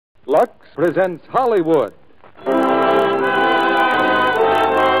Lux presents Hollywood. The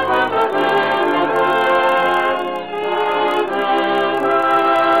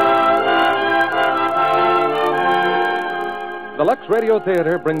Lux Radio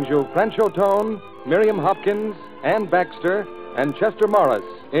Theater brings you Francho Tone, Miriam Hopkins, Ann Baxter, and Chester Morris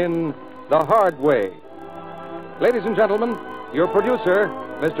in The Hard Way. Ladies and gentlemen, your producer,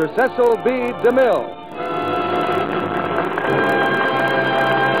 Mr. Cecil B. DeMille.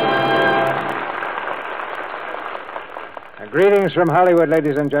 Greetings from Hollywood,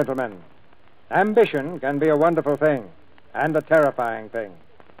 ladies and gentlemen. Ambition can be a wonderful thing and a terrifying thing.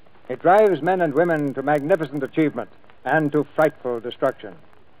 It drives men and women to magnificent achievement and to frightful destruction.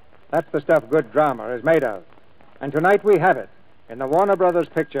 That's the stuff good drama is made of. And tonight we have it in the Warner Brothers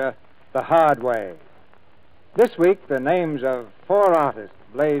picture, The Hard Way. This week, the names of 4 artists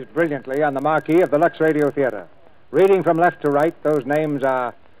blazed brilliantly on the marquee of the Lux Radio Theater. Reading from left to right, those names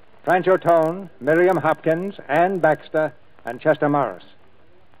are Francho Tone, Miriam Hopkins, Ann Baxter, and Chester Morris.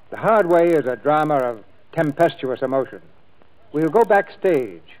 The Hard Way is a drama of tempestuous emotion. We'll go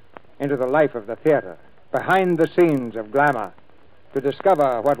backstage into the life of the theater, behind the scenes of glamour, to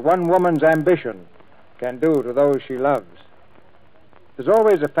discover what one woman's ambition can do to those she loves. There's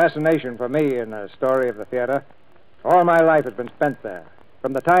always a fascination for me in the story of the theater. All my life has been spent there,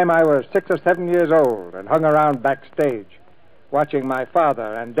 from the time I was 6 or 7 years old and hung around backstage, watching my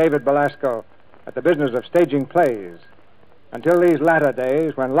father and David Belasco at the business of staging plays, until these latter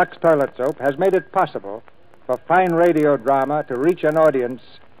days when Lux Toilet Soap has made it possible for fine radio drama to reach an audience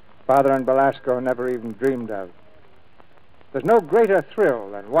Father and Belasco never even dreamed of. There's no greater thrill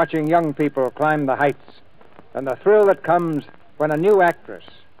than watching young people climb the heights than the thrill that comes when a new actress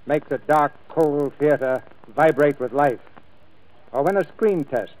makes a dark, cold theater vibrate with life, or when a screen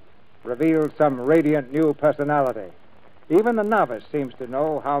test reveals some radiant new personality. Even the novice seems to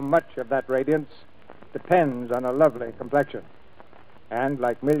know how much of that radiance depends on a lovely complexion. And,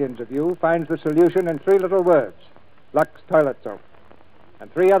 like millions of you, finds the solution in 3 little words: Lux Toilet Soap.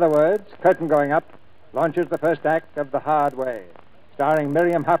 And 3 other words, curtain going up, launches the first act of The Hard Way, starring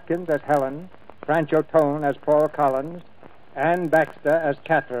Miriam Hopkins as Helen, Francho Tone as Paul Collins, Ann Baxter as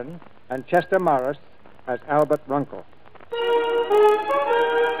Catherine, and Chester Morris as Albert Runkle.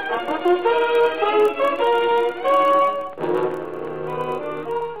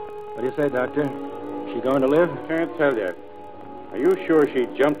 What do you say, Doctor? She going to live? Can't tell yet. Are you sure she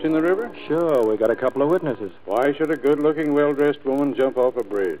jumped in the river? Sure, we got a couple of witnesses. Why should a good-looking, well-dressed woman jump off a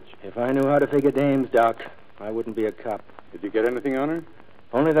bridge? If I knew how to figure dames, Doc, I wouldn't be a cop. Did you get anything on her?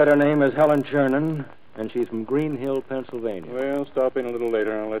 Only that her name is Helen Chernin, and she's from Green Hill, Pennsylvania. Well, stop in a little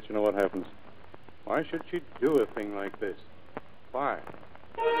later and I'll let you know what happens. Why should she do a thing like this? Why?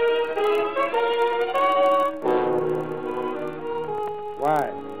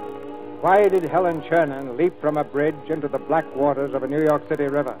 Why did Helen Chernin leap from a bridge into the black waters of a New York City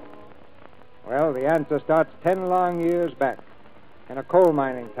river? Well, the answer starts 10 long years back in a coal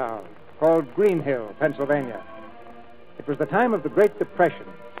mining town called Green Hill, Pennsylvania. It was the time of the Great Depression,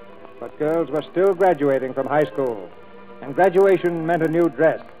 but girls were still graduating from high school, and graduation meant a new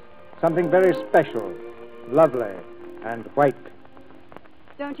dress, something very special, lovely, and white.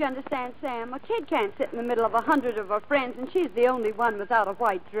 Don't you understand, Sam? A kid can't sit in the middle of 100 of her friends, and she's the only one without a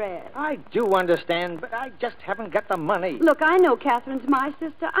white dress. I do understand, but I just haven't got the money. Look, I know Catherine's my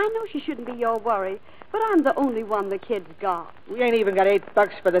sister. I know she shouldn't be your worry, but I'm the only one the kid's got. We ain't even got $8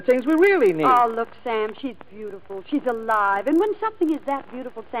 for the things we really need. Oh, look, Sam, she's beautiful. She's alive. And when something is that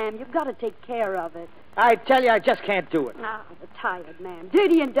beautiful, Sam, you've got to take care of it. I tell you, I just can't do it. Ah, the tired man.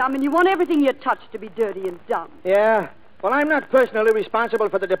 Dirty and dumb, and you want everything you touch to be dirty and dumb. Yeah? Well, I'm not personally responsible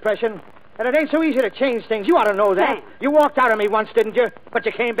for the Depression, and it ain't so easy to change things. You ought to know that. Sam. You walked out on me once, didn't you? But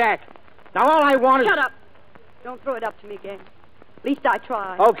you came back. Now, all I want is... Shut up. Don't throw it up to me again. At least I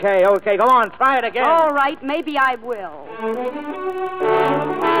tried. Okay, go on. Try it again. All right, maybe I will.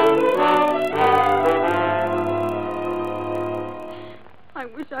 I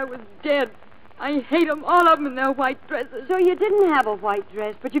wish I was dead. I hate them, all of them in their white dresses. So you didn't have a white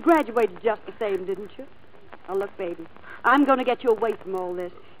dress, but you graduated just the same, didn't you? Now, look, baby, I'm going to get you away from all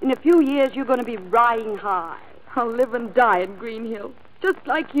this. In a few years, you're going to be riding high. I'll live and die in Green Hill, just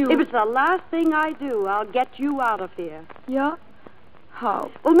like you. If it's the last thing I do, I'll get you out of here. Yeah?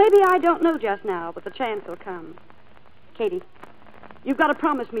 How? Well, maybe I don't know just now, but the chance will come. Katie, you've got to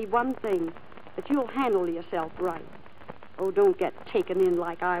promise me one thing, that you'll handle yourself right. Oh, don't get taken in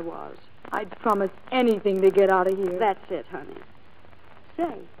like I was. I'd promise anything to get out of here. That's it, honey.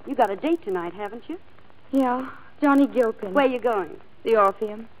 Say, you got a date tonight, haven't you? Yeah, Johnny Gilpin. Where you going? The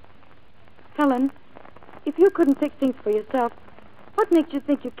Orpheum. Helen, if you couldn't fix things for yourself, What makes you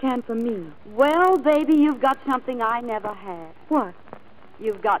think you can for me? Well, baby, you've got something I never had. What?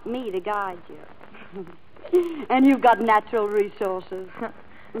 You've got me to guide you. And you've got natural resources.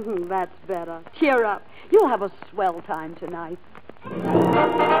 That's better. Cheer up. You'll have a swell time tonight.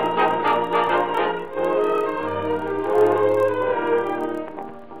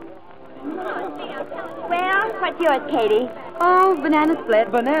 Well, what's yours, Katie? Oh, banana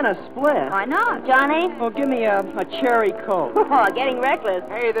split. Banana split? Why not? Johnny? Oh, give me a cherry coke. Oh, getting reckless.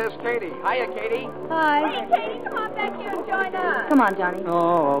 Hey, there's Katie. Hiya, Katie. Hi. Hey, Katie, come on back here and join us. Come on, Johnny.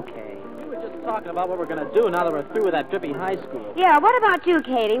 Oh, okay. We were just talking about what we're going to do now that we're through with that drippy high school. Yeah, what about you,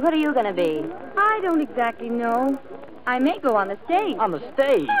 Katie? What are you going to be? I don't exactly know. I may go on the stage. On the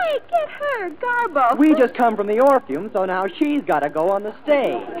stage? Hey, get her, Garbo. We just come from the Orpheum, so now she's got to go on the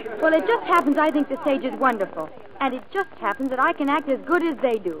stage. Well, it just happens I think the stage is wonderful. And it just happens that I can act as good as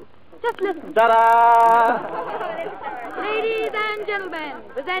they do. Just listen. Ta-da! Ladies and gentlemen,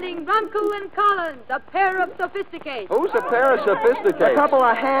 presenting Runkle and Collins, a pair of sophisticates. Who's a pair of A sophisticates? couple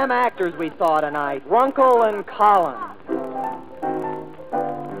of ham actors we saw tonight, Runkle and Collins.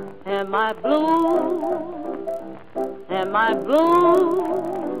 Am I blue? Am I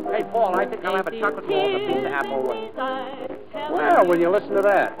blue? Hey, Paul, I think I'll have a chocolate malt and a piece of apple. Well, will you listen to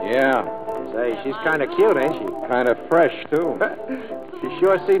that? Yeah. Say, she's kind of cute, ain't she? Kind of fresh, too. She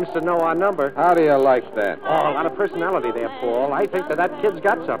sure seems to know our number. How do you like that? Oh, a lot of personality there, Paul. I think that kid's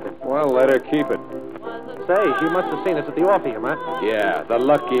got something. Well, let her keep it. Say, she must have seen us at the Orpheum, huh? Yeah, the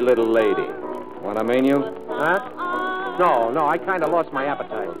lucky little lady. Want a menu? Huh? No, I kind of lost my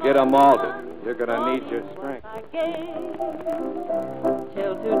appetite. Get 'em malted. You're going to need your strength.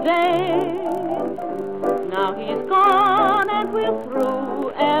 Till today. Now he's gone and we're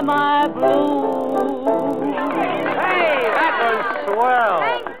through. Am I blue? Hey, that was swell.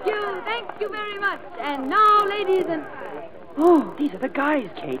 Thank you very much. And now, ladies and... Oh, these are the guys,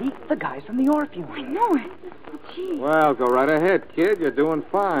 Katie. The guys from the Orpheum. I know it. Oh, gee. Well, go right ahead, kid. You're doing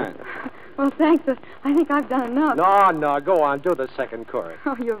fine. Well, thanks. I think I've done enough. No, go on. Do the second chorus.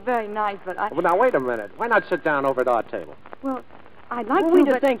 Oh, you're very nice, but I... Well, now, wait a minute. Why not sit down over at our table? Well, I'd like We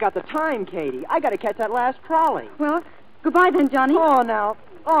to, just but... ain't got the time, Katie. I got to catch that last trolley. Well, goodbye then, Johnny. Oh, now.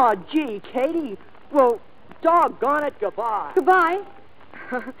 Oh, gee, Katie. Well, doggone it, goodbye. Goodbye.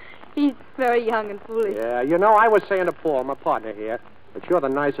 He's very young and foolish. Yeah, you know, I was saying to Paul, my partner here, that you're the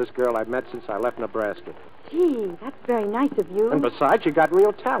nicest girl I've met since I left Nebraska. Gee, that's very nice of you. And besides, you got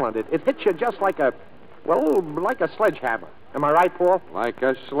real talent. It hits you just like a sledgehammer. Am I right, Paul? Like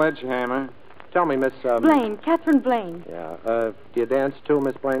a sledgehammer. Tell me, Miss... Blaine, Catherine Blaine. Yeah, do you dance too,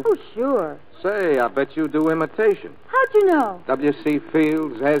 Miss Blaine? Oh, sure. Say, I bet you do imitation. How'd you know? W.C.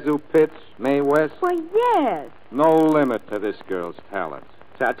 Fields, Yazoo Pitts, Mae West. Why, yes. No limit to this girl's talents.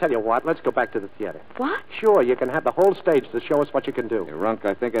 Say, I'll tell you what, let's go back to the theater. What? Sure, you can have the whole stage to show us what you can do. Hey, Runk,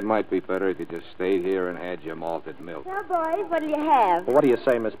 I think it might be better if you just stayed here and had your malted milk. Well, boys, what'll you have? Well, what do you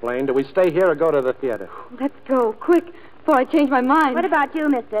say, Miss Blaine? Do we stay here or go to the theater? Let's go, quick, before I change my mind. What about you,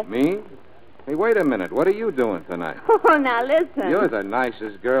 mister? Me? Hey, wait a minute. What are you doing tonight? Oh, now listen. You're the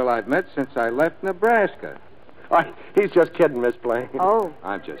nicest girl I've met since I left Nebraska. Oh, he's just kidding, Miss Blaine. Oh,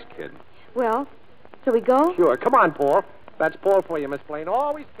 I'm just kidding. well, shall we go? Sure. Come on, Paul. That's Paul for you, Miss Blaine.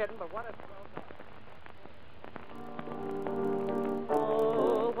 Always kidding, but what a...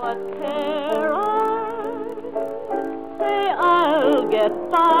 Oh, what care I? Say I'll get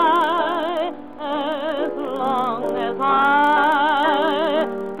by as long as I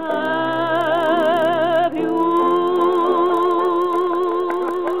have you.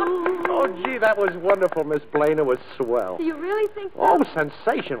 Oh, gee, that was wonderful, Miss Blaine. It was swell. Do you really think so? Oh,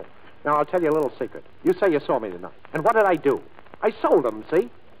 sensational. Now, I'll tell you a little secret. You say you saw me tonight. And what did I do? I sold them,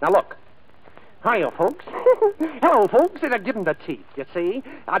 see? Now, look. Hiya, folks. Hello, folks. And I give them the teeth, you see?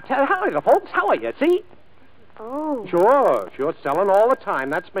 I'll tell you, hiya, folks. How are you, see? Oh. Sure. Selling all the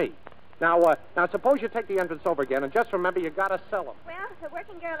time. That's me. Now, suppose you take the entrance over again, and just remember you gotta sell them. Well, the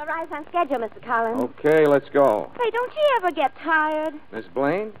working girl arrives on schedule, Mr. Collins. Okay, let's go. Hey, don't you ever get tired? Miss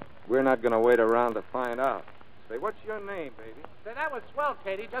Blaine, we're not going to wait around to find out. Say, what's your name, baby? Say, that was swell,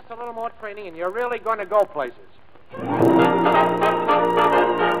 Katie. Just a little more training, and you're really going to go places.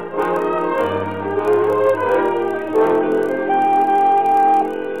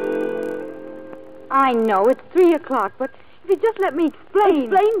 I know, it's 3 o'clock, but if you just let me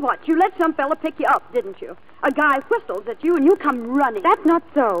explain... Explain what? You let some fella pick you up, didn't you? A guy whistles at you and you come running. That's not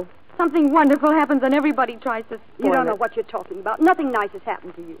so. Something wonderful happens and everybody tries to spoil You don't know it. what you're talking about. Nothing nice has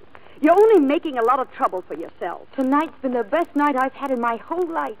happened to you. You're only making a lot of trouble for yourself. Tonight's been the best night I've had in my whole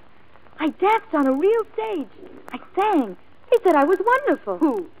life. I danced on a real stage. I sang. He said I was wonderful.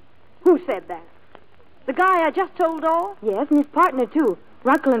 Who? Who said that? The guy I just told off? Yes, and his partner, too.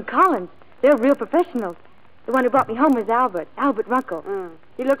 Runkle and Collins. They're real professionals. The one who brought me home was Albert Runkle.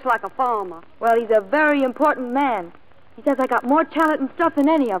 He looks like a farmer. Well, he's a very important man. He says I got more talent and stuff than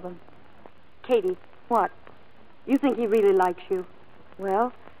any of them. Katie, What? you think he really likes you?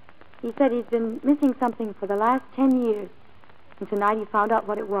 Well, he said he's been missing something for the last 10 years. And tonight he found out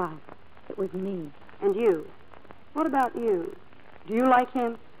what it was. It was me. And you? What about you? Do you like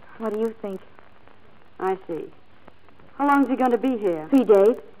him? What do you think? I see. How long's he going to be here? 3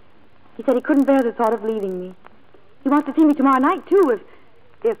 days. He said he couldn't bear the thought of leaving me. He wants to see me tomorrow night, too,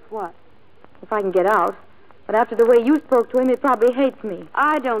 If what? if I can get out. But after the way you spoke to him, he probably hates me.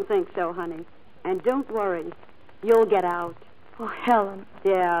 I don't think so, honey. And don't worry. You'll get out. Oh, Helen.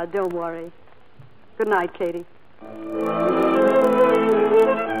 Yeah, don't worry. Good night, Katie.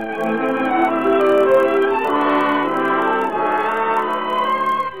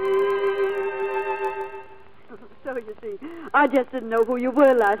 So, you see, I just didn't know who you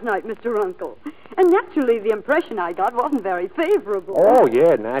were last night, Mr. Runkle. And naturally, the impression I got wasn't very favorable. Oh,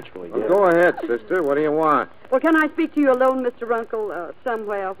 yeah, naturally. Well, Yeah. go ahead, sister. What do you want? Well, can I speak to you alone, Mr. Runkle,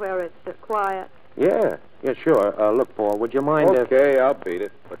 somewhere where it's quiet? Yeah, sure. Look, Paul, would you mind if... Okay, I'll beat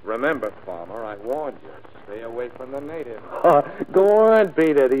it. But remember, Farmer, I warned you. Stay away from the native. Go on,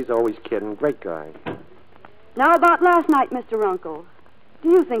 beat it. He's always kidding. Great guy. Now, about last night, Mr. Runkle, do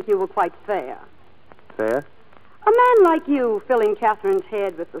you think you were quite fair? Fair? A man like you filling Catherine's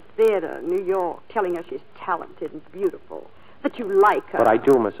head with the theater in New York, telling her she's talented and beautiful, that you like her. But I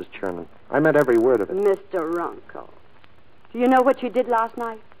do, Mrs. Chernin. I meant every word of it. Mr. Runkle, do you know what she did last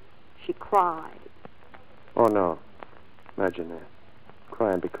night? She cried. Oh, no. Imagine that.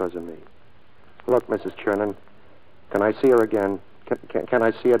 Crying because of me. Look, Mrs. Chernin, can I see her again? Can I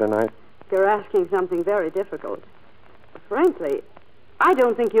see her tonight? You're asking something very difficult. Frankly, I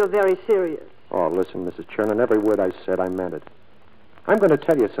don't think you're very serious. Oh, listen, Mrs. Chernin, every word I said, I meant it. I'm going to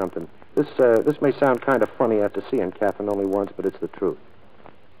tell you something. This may sound kind of funny after seeing Catherine only once, but it's the truth.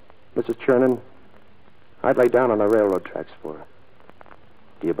 Mrs. Chernin, I'd lay down on the railroad tracks for her.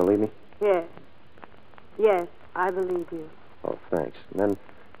 Do you believe me? Yes. Yes, I believe you. Oh, thanks. And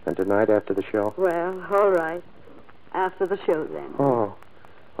tonight after the show? Well, all right. After the show, then. Oh,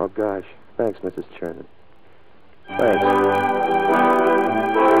 gosh. Thanks, Mrs. Chernin. Thanks.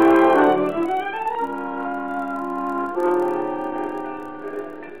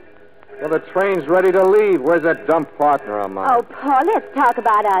 Well, the train's ready to leave. Where's that dumb partner of mine? Oh, Paul, let's talk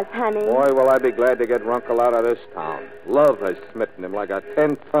about us, honey. Boy, will I be glad to get Runkle out of this town. Love has smitten him like a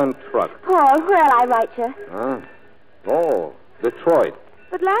 10-ton truck. Paul, where'll I write you? Huh? Oh, Detroit.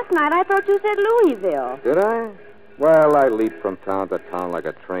 But last night I thought you said Louisville. Did I? Well, I leap from town to town like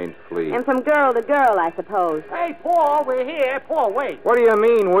a trained flea. And from girl to girl, I suppose. Hey, Paul, we're here. Paul, wait. What do you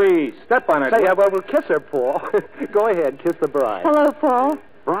mean, we? Step on it. Say, well, we'll kiss her, Paul. Go ahead, kiss the bride. Hello, Paul.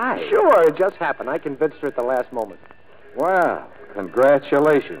 Bride? Sure, it just happened. I convinced her at the last moment. Well,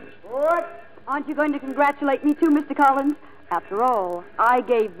 congratulations. What? Aren't you going to congratulate me too, Mr. Collins? After all, I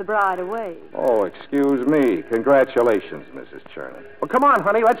gave the bride away. Oh, excuse me. Congratulations, Mrs. Chernin. Well, come on,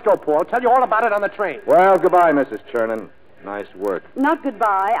 honey. Let's go, Paul. Tell you all about it on the train. Well, goodbye, Mrs. Chernin. Nice work. Not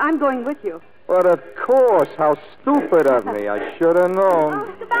goodbye. I'm going with you. But of course, how stupid of me. I should have known.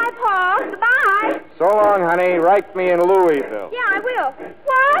 Oh, goodbye, Paul. Goodbye. So long, honey. Write me in Louisville. Yeah, I will.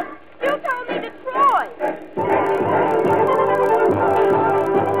 What? You told me Detroit.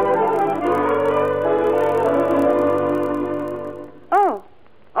 Oh,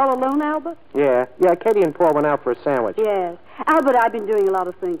 all alone, Albert? Yeah, Katie and Paul went out for a sandwich. Yes. Albert, I've been doing a lot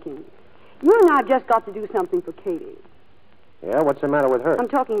of thinking. You and I have just got to do something for Katie. Yeah, what's the matter with her? I'm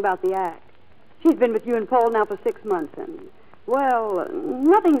talking about the act. She's been with you and Paul now for 6 months, and, well,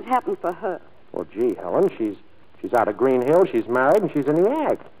 nothing's happened for her. Well, gee, Helen, she's out of Green Hill, she's married, and she's in the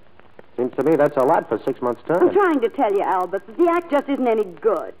act. Seems to me that's a lot for 6 months' time. I'm trying to tell you, Albert, that the act just isn't any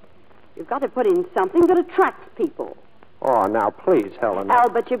good. You've got to put in something that attracts people. Oh, now, please, Helen.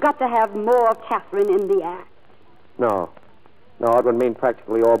 Albert, you've got to have more of Catherine in the act. No, it would mean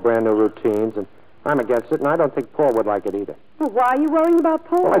practically all brand new routines, and I'm against it, and I don't think Paul would like it either. Well, why are you worrying about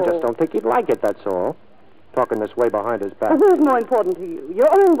Paul? Well, I just don't think he'd like it, that's all. Talking this way behind his back. Well, who's more important to you, your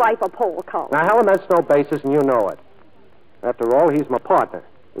own wife or Paul Collins? Now, Helen, that's no basis, and you know it. After all, he's my partner.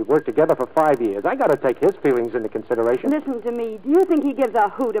 We've worked together for 5 years. I got to take his feelings into consideration. Listen to me. Do you think he gives a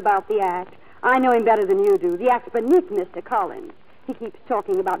hoot about the act? I know him better than you do. The act's beneath Mr. Collins. He keeps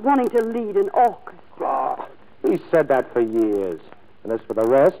talking about wanting to lead an orchestra. Oh, he's said that for years. And as for the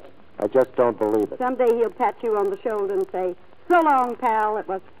rest, I just don't believe it. Someday he'll pat you on the shoulder and say, "So long, pal. It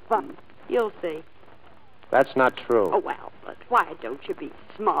was fun." You'll see. That's not true. Oh, Albert, why don't you be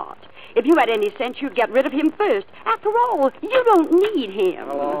smart? If you had any sense, you'd get rid of him first. After all, you don't need him.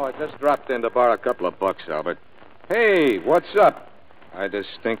 Hello, I just dropped in to borrow a couple of bucks, Albert. Hey, what's up? I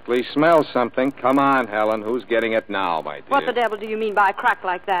distinctly smell something. Come on, Helen. Who's getting it now, my dear? What the devil do you mean by a crack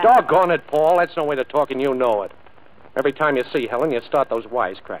like that? Doggone it, Paul. That's no way to talk, and you know it. Every time you see Helen, you start those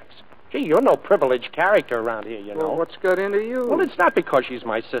wisecracks. Gee, you're no privileged character around here, you know. Well, what's got into you? Well, it's not because she's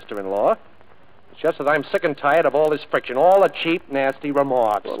my sister-in-law. It's just that I'm sick and tired of all this friction, all the cheap, nasty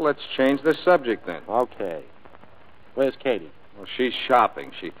remarks. Well, let's change the subject then. Okay. Where's Katie? Well, she's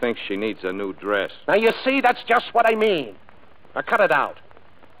shopping. She thinks she needs a new dress. Now, you see, that's just what I mean. Now, cut it out.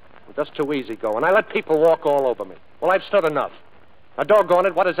 I'm just too easy going. I let people walk all over me. Well, I've stood enough. Now, doggone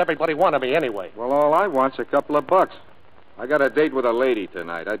it, what does everybody want of me anyway? Well, all I want's a couple of bucks. I got a date with a lady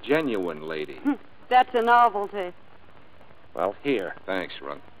tonight, a genuine lady. That's a novelty. Well, here. Thanks,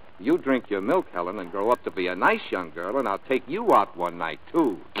 Runk. You drink your milk, Helen, and grow up to be a nice young girl, and I'll take you out one night,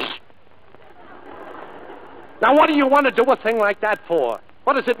 too. Now, what do you want to do a thing like that for?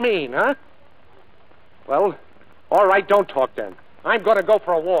 What does it mean, huh? Well, all right, don't talk then. I'm going to go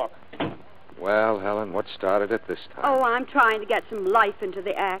for a walk. Well, Helen, what started it this time? Oh, I'm trying to get some life into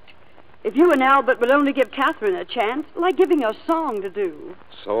the act. If you and Albert will only give Catherine a chance, like giving her a song to do.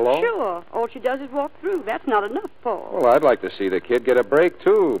 Solo? Sure. All she does is walk through. That's not enough, Paul. Well, I'd like to see the kid get a break,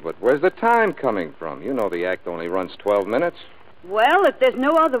 too, but where's the time coming from? You know the act only runs 12 minutes. Well, if there's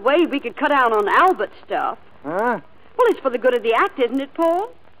no other way, we could cut down on Albert's stuff. Huh? Well, it's for the good of the act, isn't it,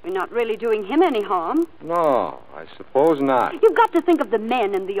 Paul? We're not really doing him any harm. No, I suppose not. You've got to think of the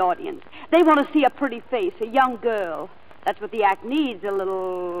men in the audience. They want to see a pretty face, a young girl. That's what the act needs, a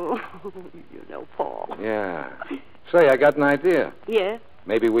little... you know, Paul. Yeah. Say, I got an idea. Yeah?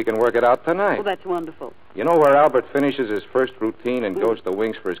 Maybe we can work it out tonight. Well, that's wonderful. You know where Albert finishes his first routine and goes to the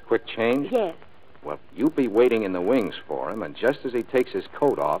wings for his quick change? Yes. Well, you be waiting in the wings for him, and just as he takes his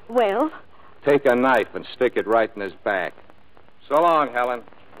coat off... Well? Take a knife and stick it right in his back. So long, Helen.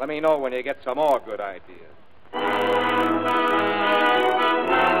 Let me know when you get some more good ideas.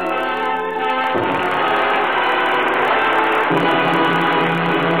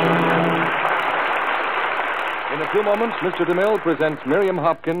 In a few moments, Mr. DeMille presents Miriam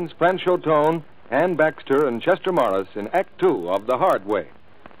Hopkins, Franchot Tone, Ann Baxter, and Chester Morris in Act Two of The Hard Way.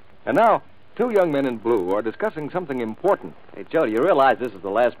 And now, two young men in blue are discussing something important. Hey, Joe, do you realize this is the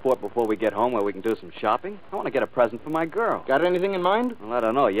last port before we get home where we can do some shopping? I want to get a present for my girl. Got anything in mind? Well, I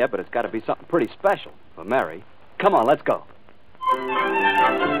don't know yet, but it's got to be something pretty special for Mary. Come on, let's go.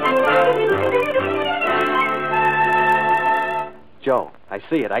 Joe, I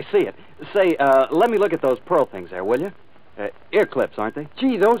see it. Say, let me look at those pearl things there, will you? Ear clips, aren't they?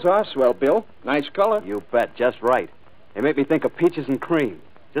 Gee, those are swell, Bill. Nice color. You bet, just right. They make me think of peaches and cream,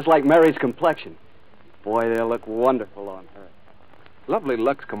 just like Mary's complexion. Boy, they'll look wonderful on her. Lovely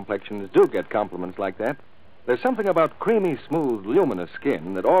Lux complexions do get compliments like that. There's something about creamy, smooth, luminous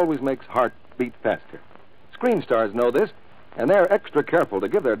skin that always makes heart beat faster. Screen stars know this, and they're extra careful to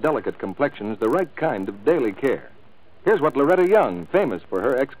give their delicate complexions the right kind of daily care. Here's what Loretta Young, famous for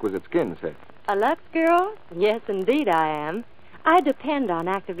her exquisite skin, said. A Lux girl? Yes, indeed I am. I depend on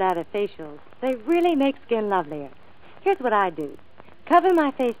active lather facials. They really make skin lovelier. Here's what I do. Cover my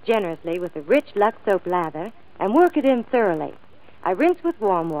face generously with a rich Lux soap lather and work it in thoroughly. I rinse with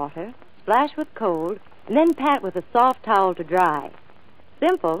warm water, splash with cold, and then pat with a soft towel to dry.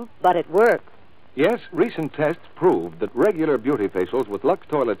 Simple, but it works. Yes, recent tests proved that regular beauty facials with Lux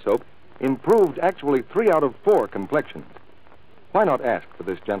toilet soap improved actually 3 out of 4 complexions. Why not ask for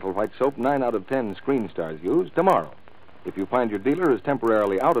this gentle white soap 9 out of 10 screen stars use tomorrow? If you find your dealer is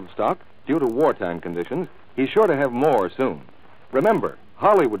temporarily out of stock due to wartime conditions, he's sure to have more soon. Remember,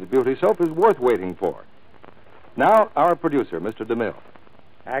 Hollywood's beauty soap is worth waiting for. Now, our producer, Mr. DeMille.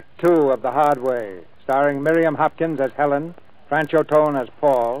 Act Two of The Hard Way, starring Miriam Hopkins as Helen, Franchot Tone as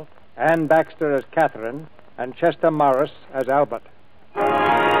Paul, Ann Baxter as Catherine, and Chester Morris as Albert.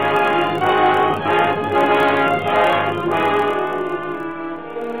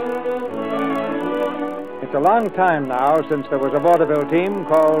 It's a long time now since there was a vaudeville team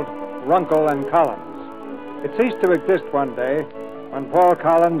called Runkle and Collins. It ceased to exist one day when Paul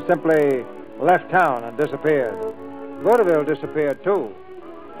Collins simply left town and disappeared. Vaudeville disappeared, too,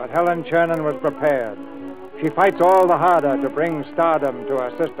 but Helen Chernin was prepared. She fights all the harder to bring stardom to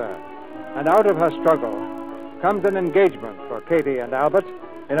her sister, and out of her struggle comes an engagement for Katie and Albert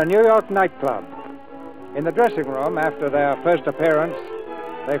in a New York nightclub. In the dressing room, after their first appearance,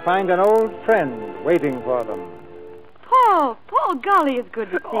 they find an old friend waiting for them. Paul, golly, it's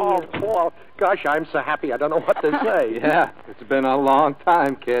good to see Oh, you. Paul. Gosh, I'm so happy I don't know what to say. Yeah, it's been a long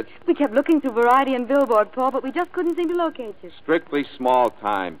time, kids. We kept looking through Variety and Billboard, Paul, but we just couldn't seem to locate you. Strictly small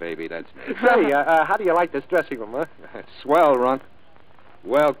time, baby, that's me. Say, how do you like this dressing room, huh? Swell, Runk.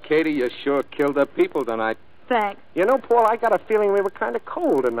 Well, Katie, you sure killed the people tonight. Thanks. You know, Paul, I got a feeling we were kind of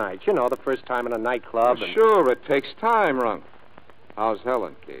cold tonight. You know, the first time in a nightclub. And... Sure, it takes time, Runk. How's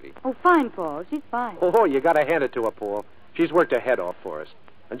Helen, Katie? Oh, fine, Paul. She's fine. Oh, you got to hand it to her, Paul. She's worked her head off for us.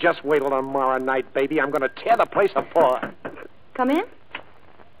 And just wait till tomorrow night, baby. I'm going to tear the place apart. Come in.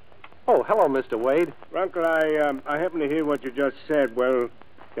 Oh, hello, Mr. Wade. Uncle, I happen to hear what you just said. Well,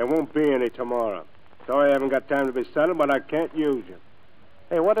 there won't be any tomorrow. Sorry I haven't got time to be settled, but I can't use you.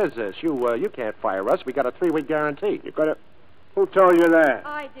 Hey, what is this? You can't fire us. We got a 3-week guarantee. You got it? Who told you that?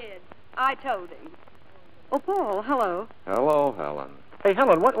 I did. I told him. Oh, Paul, hello. Hello, Helen. Hey,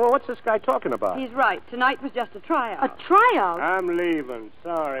 Helen, what's this guy talking about? He's right. Tonight was just a tryout. A tryout? I'm leaving.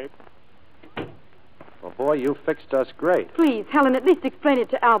 Sorry. Well, boy, you fixed us great. Please, Helen, at least explain it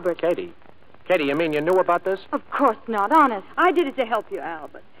to Albert. Katie, you mean you knew about this? Of course not, honest. I did it to help you,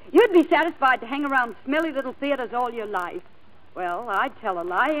 Albert. You'd be satisfied to hang around smelly little theaters all your life. Well, I'd tell a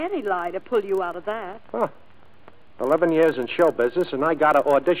lie, any lie, to pull you out of that. Huh. 11 years in show business, and I got to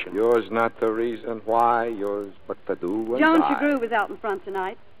audition. Yours not the reason why, yours but the do and John die. Shagrew was out in front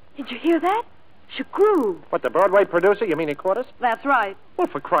tonight. Did you hear that? Shagrew. What, the Broadway producer? You mean he caught us? That's right. Well,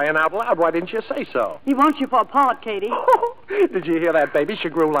 for crying out loud, why didn't you say so? He wants you for a part, Katie. Did you hear that, baby?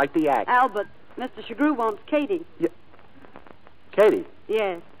 Shagrew liked the act. Albert, Mr. Shagrew wants Katie. Katie?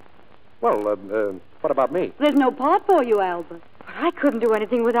 Yes. Well, what about me? There's no part for you, Albert. But I couldn't do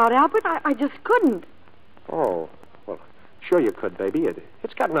anything without Albert. I just couldn't. Oh, well, sure you could, baby.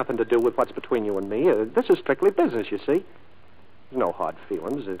 It's got nothing to do with what's between you and me. This is strictly business, you see. There's no hard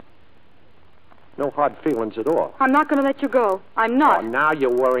feelings. No hard feelings at all. I'm not going to let you go. I'm not. Oh, now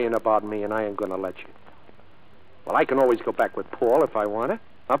you're worrying about me, and I ain't going to let you. Well, I can always go back with Paul if I want to.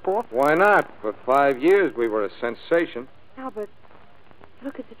 Huh, Paul? Why not? For 5 years, we were a sensation. Albert, you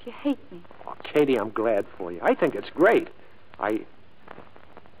look as if you hate me. Oh, Katie, I'm glad for you. I think it's great. I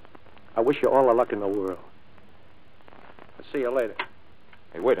wish you all the luck in the world. I'll see you later.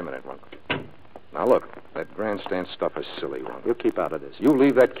 Hey, wait a minute, Runk. Now, look, that grandstand stuff is silly, Runk. You keep out of this. You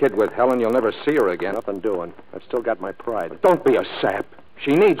leave that kid with Helen, you'll never see her again. Nothing doing. I've still got my pride. But don't be a sap.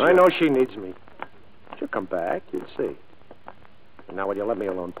 She needs you. I know she needs me. She'll come back. You'll see. And now, will you let me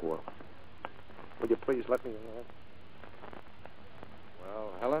alone, Paul? Will you please let me alone?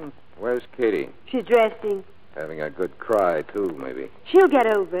 Well, Helen, where's Katie? She's dressing. Having a good cry, too, maybe. She'll get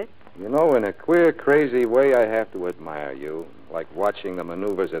over it. You know, in a queer, crazy way, I have to admire you. Like watching the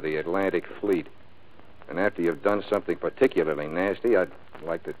maneuvers of the Atlantic Fleet. And after you've done something particularly nasty, I'd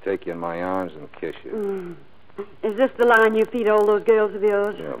like to take you in my arms and kiss you. Is this the line you feed all those girls of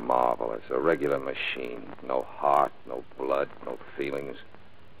yours? You're marvelous. A regular machine. No heart, no blood, no feelings.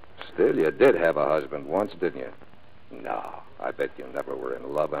 Still, you did have a husband once, didn't you? No, I bet you never were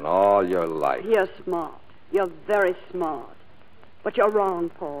in love in all your life. You're smart. You're very smart. But you're wrong,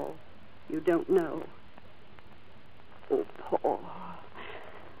 Paul. You don't know. Oh, Paul.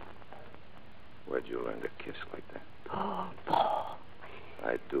 Where'd you learn to kiss like that? Paul.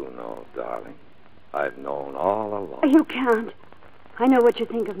 I do know, darling. I've known all along. You can't. I know what you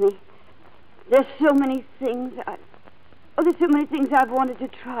think of me. There's so many things there's so many things I've wanted to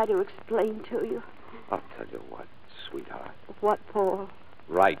try to explain to you. I'll tell you what, sweetheart. What, Paul?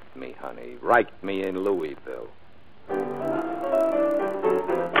 Write me, honey. Write me in Louisville.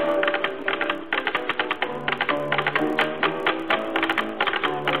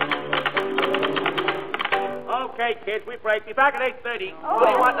 Okay, kids, we break. Be back at 8:30. What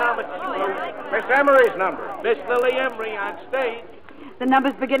do you want now, Mr. Shagrew? Miss Emery's number. Miss Lily Emery on stage. The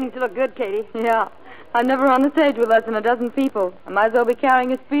number's beginning to look good, Katie. Yeah. I'm never on the stage with less than a dozen people. I might as well be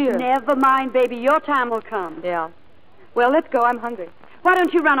carrying a spear. Never mind, baby. Your time will come. Yeah. Well, let's go. I'm hungry. Why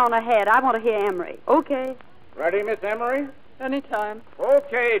don't you run on ahead? I want to hear Emery. Okay. Ready, Miss Emery? Anytime.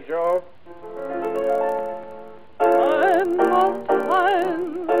 Okay, Joe. I must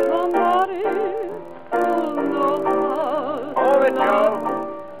find somebody who knows how. Hold it, Joe.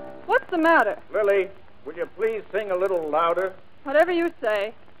 What's the matter? Lily, will you please sing a little louder? Whatever you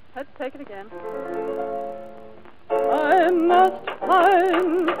say. Let's take it again. I must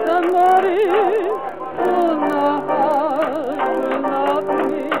find somebody who knows how to love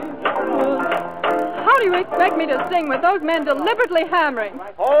me. How do you expect me to sing with those men deliberately hammering?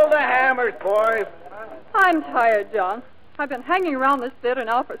 Hold the hammers, boys. I'm tired, John. I've been hanging around this theater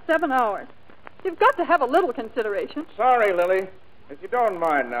now for 7 hours. You've got to have a little consideration. Sorry, Lily. If you don't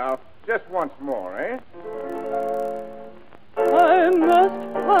mind now, just once more, eh? I must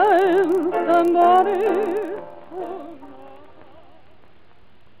find somebody.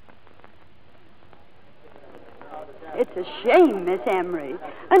 It's a shame, Miss Emery.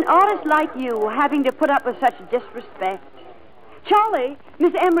 An artist like you having to put up with such disrespect. Charlie,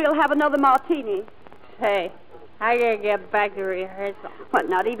 Miss Emery will have another martini. Say, I gotta get back to rehearsal. But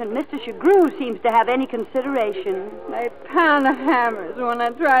not even Mr. Chagru seems to have any consideration. They pound the hammers when I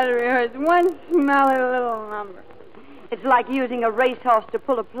try to rehearse one smelly little number. It's like using a racehorse to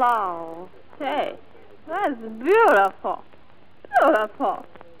pull a plow. Say, that's beautiful. Beautiful.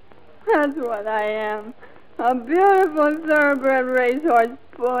 That's what I am. A beautiful thoroughbred racehorse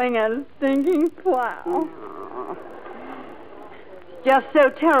pulling a stinking plow. Oh. It's just so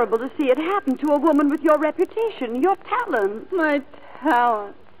terrible to see it happen to a woman with your reputation, your talent. My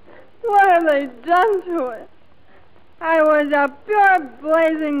talent? What have they done to it? I was a pure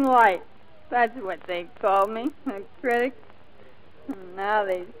blazing light. That's what they called me, the critics. And now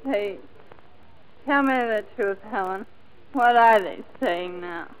they say... Tell me the truth, Helen. What are they saying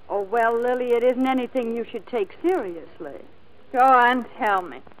now? Oh, well, Lily, it isn't anything you should take seriously. Go on, tell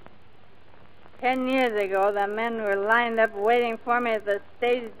me. 10 years ago, the men were lined up waiting for me at the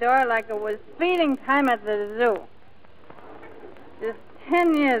stage door like it was feeding time at the zoo. Just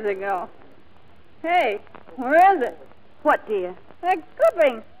 10 years ago. Hey, where is it? What, dear? The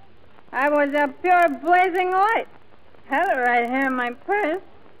clipping. I was a pure blazing light. Had it right here in my purse.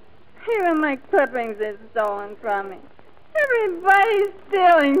 Even my clippings is stolen from me. Everybody's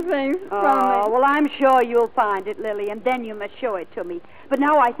stealing things from me. Oh, well, I'm sure you'll find it, Lily, and then you must show it to me. But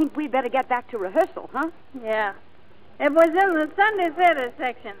now I think we'd better get back to rehearsal, huh? Yeah. It was in the Sunday theater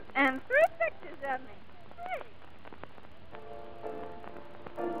section, and 3 pictures of me.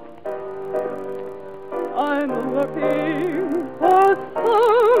 I'm looking for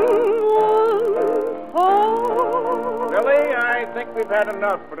someone. Billy, I think we've had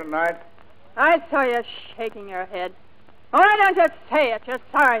enough for tonight. I saw you shaking your head. Why don't you say it? You're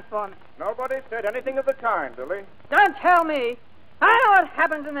sorry for me. Nobody said anything of the kind, Billy. Don't tell me. I know what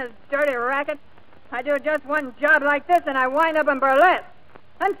happens in this dirty racket. I do just one job like this, and I wind up in burlesque.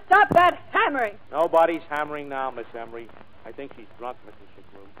 And stop that hammering. Nobody's hammering now, Miss Emery. I think she's drunk, Mrs.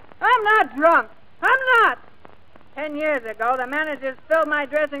 Chagru. I'm not drunk. I'm not. 10 years ago, the managers filled my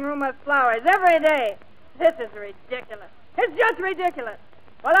dressing room with flowers every day. This is ridiculous. It's just ridiculous.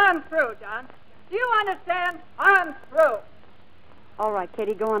 Well, I'm through, John. Do you understand? I'm through. All right,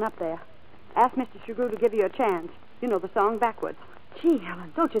 Katie, go on up there. Ask Mr. Chagru to give you a chance. You know the song backwards. Gee,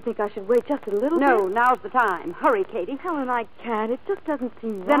 Helen, don't you think I should wait just a little bit? No, now's the time. Hurry, Katie. Helen, I can't. It just doesn't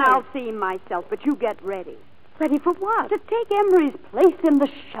seem right. Then I'll see him myself, but you get ready. Ready for what? To take Emery's place in the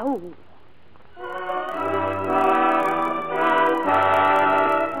show.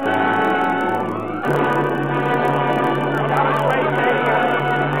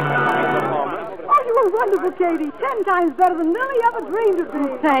 Wonderful, Katie. 10 times better than Lily ever dreamed of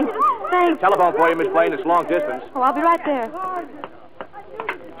being. Thanks. Thanks. Telephone for you, Miss Blaine. It's long distance. Oh, I'll be right there.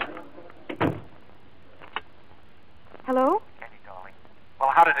 Hello? Katie, darling. Well,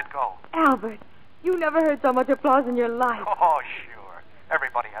 how did it go? Albert, you never heard so much applause in your life. Oh, sure.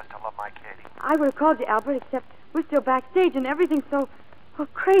 Everybody has to love my Katie. I would have called you, Albert, except we're still backstage and everything's so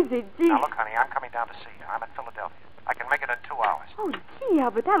crazy. Gee. Now, look, honey, I'm coming down to see you. I'm in Philadelphia. I can make it in 2 hours. Oh, gee,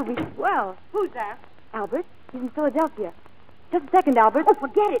 Albert, that'll be swell. Who's that? Albert, he's in Philadelphia. Just a second, Albert. Oh,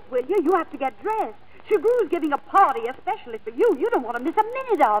 forget it, will you? You have to get dressed. Chagru's giving a party especially for you. You don't want to miss a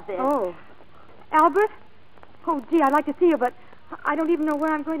minute of it. Oh. Albert? Oh, gee, I'd like to see you, but I don't even know where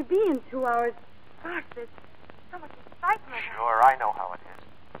I'm going to be in 2 hours. Gosh, there's so much excitement. Sure, I know how it is.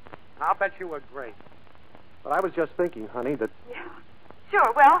 And I'll bet you were great. But I was just thinking, honey, that... Yeah.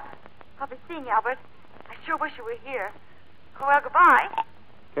 Sure, well, I'll be seeing you, Albert. I sure wish you were here. Oh, well, goodbye.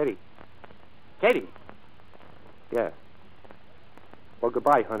 Katie. Katie? Yeah. Well,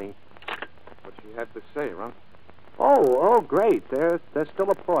 goodbye, honey. What she had to say, Ron? Oh, great. They're still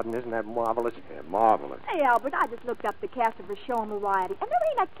applauding. Isn't that marvelous? Yeah, marvelous. Hey, Albert, I just looked up the cast of her show on Variety, and there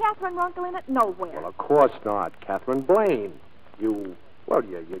ain't a Catherine Runkle in it nowhere. Well, of course not. Catherine Blaine. You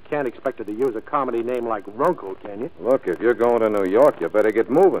can't expect her to use a comedy name like Runkle, can you? Look, if you're going to New York, you better get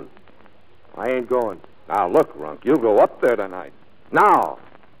moving. I ain't going. Now, look, Runk, you go up there tonight. Now,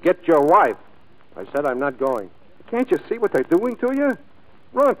 get your wife. I said I'm not going. Can't you see what they're doing to you?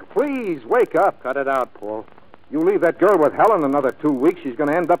 Runk, please, wake up. Cut it out, Paul. You leave that girl with Helen another 2 weeks, she's going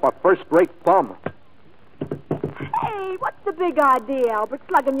to end up a first-rate bum. Hey, what's the big idea, Albert,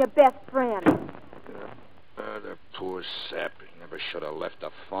 slugging your best friend? The poor sap. He never should have left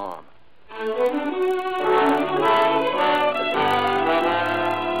the farm.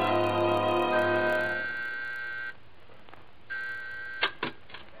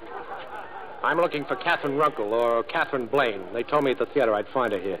 I'm looking for Catherine Runkle or Catherine Blaine. They told me at the theater I'd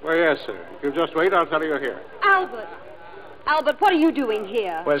find her here. Well, yes, sir. If you'll just wait, I'll tell her you're here. Albert! Albert, what are you doing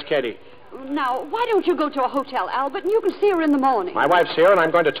here? Where's Katie? Now, why don't you go to a hotel, Albert, and you can see her in the morning? My wife's here, and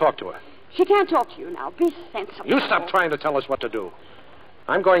I'm going to talk to her. She can't talk to you now. Be sensible. You stop trying to tell us what to do.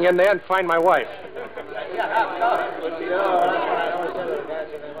 I'm going in there and find my wife.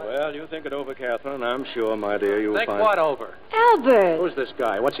 Well, you think it over, Catherine. I'm sure, my dear, you'll Think find... what over? Albert! Who's this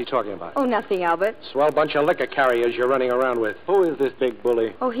guy? What's he talking about? Oh, nothing, Albert. Swell bunch of liquor carriers you're running around with. Who is this big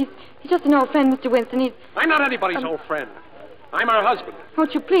bully? Oh, he's just an old friend, Mr. Winston. He's... I'm not anybody's old friend. I'm her husband.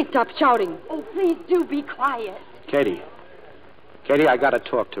 Won't you please stop shouting? Oh, please do be quiet. Katie, I got to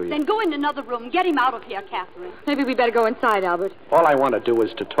talk to you. Then go in another room. Get him out of here, Catherine. Maybe we better go inside, Albert. All I want to do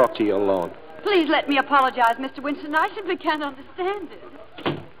is to talk to you alone. Please let me apologize, Mr. Winston. I simply can't understand it.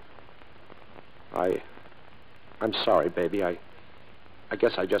 I'm sorry, baby. I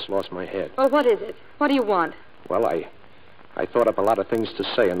guess I just lost my head. Well, what is it? What do you want? Well, I thought up a lot of things to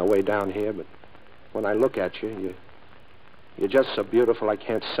say on the way down here, but when I look at you, you're just so beautiful I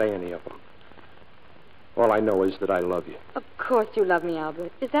can't say any of them. All I know is that I love you. Of course you love me,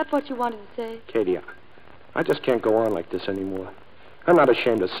 Albert. Is that what you wanted to say? Katie, I just can't go on like this anymore. I'm not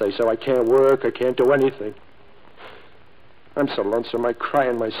ashamed to say so. I can't work. I can't do anything. I'm so lonesome I cry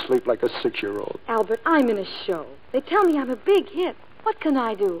in my sleep like a 6-year-old. Albert, I'm in a show. They tell me I'm a big hit. What can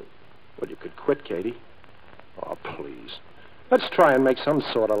I do? Well, you could quit, Katie. Oh, please. Let's try and make some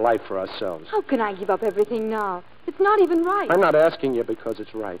sort of life for ourselves. How can I give up everything now? It's not even right. I'm not asking you because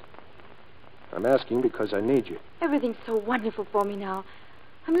it's right. I'm asking because I need you. Everything's so wonderful for me now.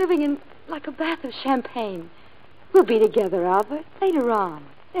 I'm living in like a bath of champagne. We'll be together, Albert, later on.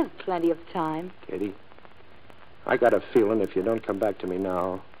 There's plenty of time. Katie, I got a feeling if you don't come back to me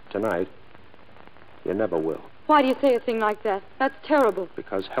now, tonight, you never will. Why do you say a thing like that? That's terrible.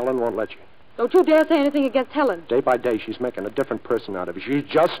 Because Helen won't let you. Don't you dare say anything against Helen. Day by day, she's making a different person out of you. She's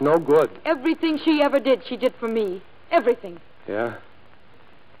just no good. Everything she ever did, she did for me. Everything. Yeah?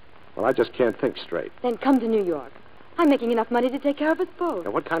 Well, I just can't think straight. Then come to New York. I'm making enough money to take care of us both.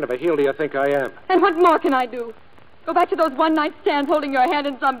 Now, what kind of a heel do you think I am? And what more can I do? Go back to those one-night stands holding your hand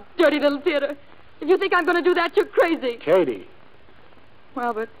in some dirty little theater. If you think I'm going to do that, you're crazy. Katie. Well,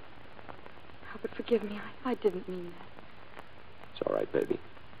 Albert, forgive me. I didn't mean that. It's all right, baby.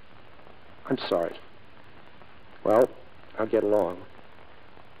 I'm sorry. Well, I'll get along.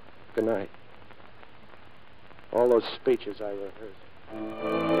 Good night. All those speeches I rehearsed.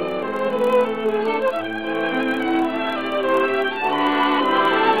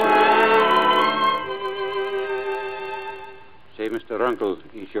 Say, Mr. Runkle,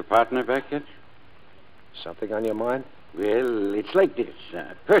 is your partner back yet? Something on your mind? Well, it's like this.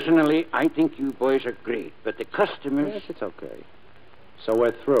 Personally, I think you boys are great, but the customers... Yes, it's okay. So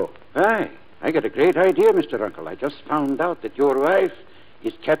we're through. Aye. I got a great idea, Mr. Runkle. I just found out that your wife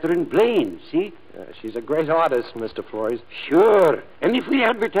is Catherine Blaine, see? She's a great artist, Mr. Flores. Sure. And if we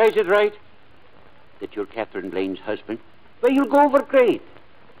advertise it right, that you're Catherine Blaine's husband, well, you'll go over great.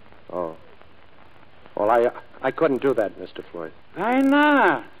 Oh. Well, I couldn't do that, Mr. Flores. Why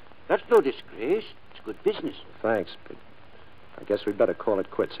not? That's no disgrace. It's good business. Thanks, but I guess we'd better call it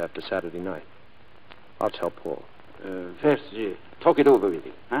quits after Saturday night. I'll tell Paul. First, talk it over with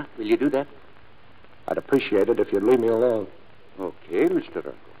him, huh? Will you do that? I'd appreciate it if you'd leave me alone. Okay, Mr.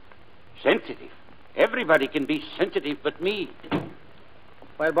 Runkle. Sensitive. Everybody can be sensitive but me.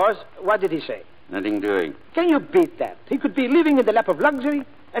 Well, boss, what did he say? Nothing doing. Can you beat that? He could be living in the lap of luxury,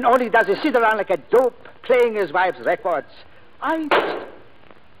 and all he does is sit around like a dope, playing his wife's records.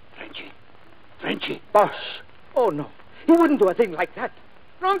 Frenchie. Boss. Oh, no. He wouldn't do a thing like that.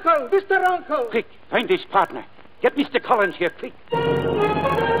 Runkle, Mr. Runkle. Quick, find his partner. Get Mr. Collins here, quick.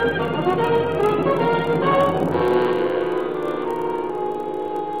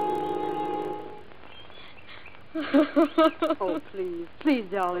 Oh, please. Please,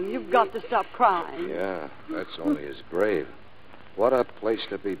 darling, you've got to stop crying. Yeah, that's only his grave. What a place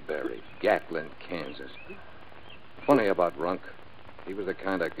to be buried. Gatlin, Kansas. Funny about Runk. He was the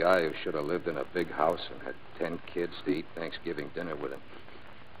kind of guy who should have lived in a big house and had 10 kids to eat Thanksgiving dinner with him.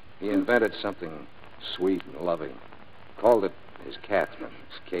 He invented something sweet and loving. Called it his Catherine,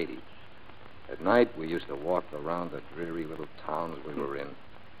 his Katie. At night, we used to walk around the dreary little towns we were in.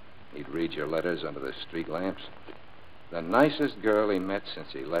 He'd read your letters under the street lamps. The nicest girl he met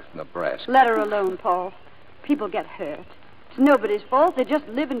since he left Nebraska. Let her alone, Paul. People get hurt. It's nobody's fault. They just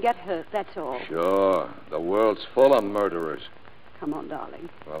live and get hurt, that's all. Sure. The world's full of murderers. Come on, darling.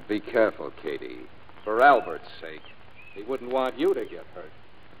 Well, be careful, Katie. For Albert's sake. He wouldn't want you to get hurt.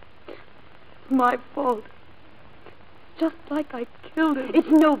 My fault. just like I killed him. It's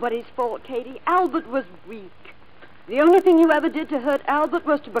nobody's fault, Katie. Albert was weak. The only thing you ever did to hurt Albert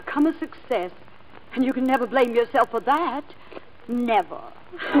was to become a success. And you can never blame yourself for that. Never.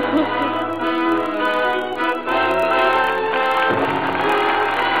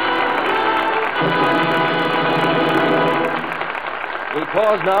 We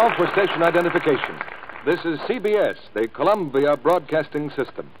pause now for station identification. This is CBS, the Columbia Broadcasting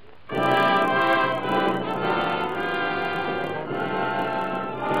System.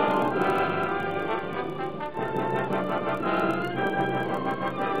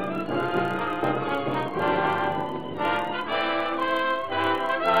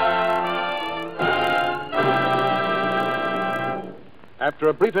 After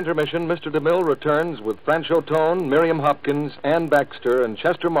a brief intermission, Mr. DeMille returns with Franchot Tone, Miriam Hopkins, Ann Baxter, and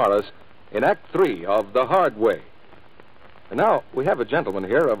Chester Morris in Act 3 of The Hard Way. And now, we have a gentleman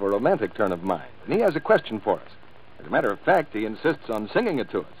here of a romantic turn of mind, and he has a question for us. As a matter of fact, he insists on singing it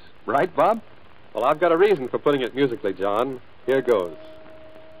to us. Right, Bob? Well, I've got a reason for putting it musically, John. Here goes.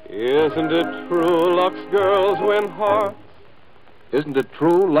 Isn't it true Lux girls win hearts? Isn't it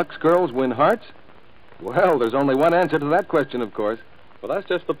true Lux girls win hearts? Well, there's only one answer to that question, of course. Well, that's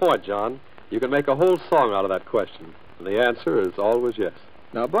just the point, John. You can make a whole song out of that question. And the answer is always yes.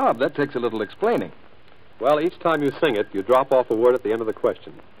 Now, Bob, that takes a little explaining. Well, each time you sing it, you drop off a word at the end of the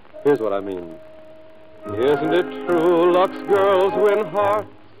question. Here's what I mean. Isn't it true Lux girls win hearts?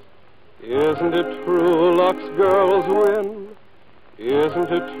 Isn't it true Lux girls win?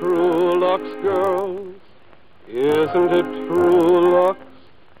 Isn't it true Lux girls? Isn't it true Lux?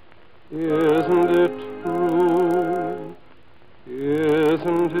 Isn't it true?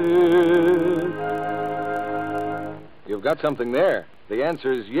 Isn't it? You've got something there. The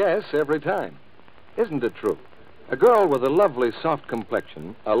answer is yes every time. Isn't it true? A girl with a lovely soft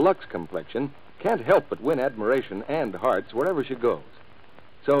complexion, a Lux complexion, can't help but win admiration and hearts wherever she goes.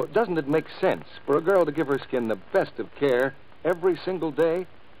 So doesn't it make sense for a girl to give her skin the best of care every single day?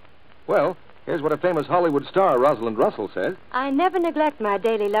 Well, here's what a famous Hollywood star, Rosalind Russell, says. I never neglect my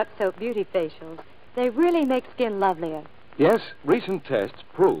daily Lux Soap beauty facials. They really make skin lovelier. Yes, recent tests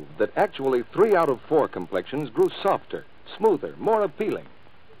proved that actually 3 out of 4 complexions grew softer, smoother, more appealing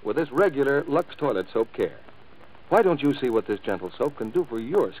with this regular Lux toilet soap care. Why don't you see what this gentle soap can do for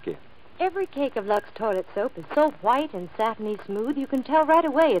your skin? Every cake of Lux toilet soap is so white and satiny smooth you can tell right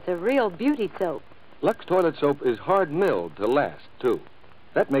away it's a real beauty soap. Lux toilet soap is hard milled to last, too.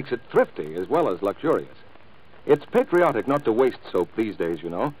 That makes it thrifty as well as luxurious. It's patriotic not to waste soap these days, you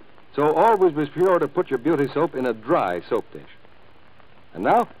know. So always be sure to put your beauty soap in a dry soap dish. And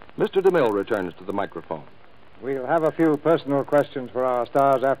now, Mr. DeMille returns to the microphone. We'll have a few personal questions for our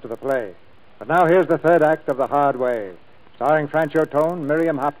stars after the play. But now here's the third act of The Hard Way, starring Franchot Tone,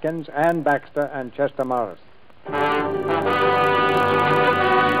 Miriam Hopkins, Ann Baxter, and Chester Morris.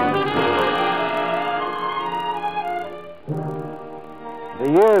 The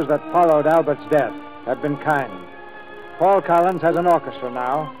years that followed Albert's death have been kind. Paul Collins has an orchestra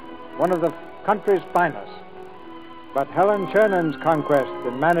now, one of the country's finest. But Helen Chernon's conquest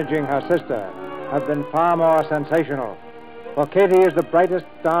in managing her sister have been far more sensational, for Katie is the brightest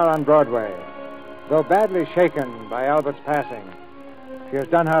star on Broadway. Though badly shaken by Albert's passing, she has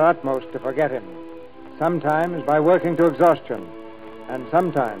done her utmost to forget him, sometimes by working to exhaustion, and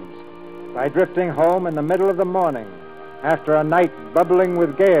sometimes by drifting home in the middle of the morning after a night bubbling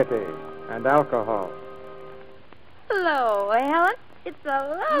with gaiety and alcohol. Hello, Helen. It's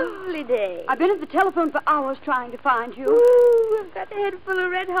a lovely day. I've been at the telephone for hours trying to find you. Ooh, I've got a head full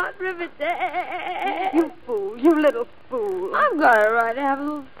of red-hot rivets. You fool, you little fool. I've got a right to have a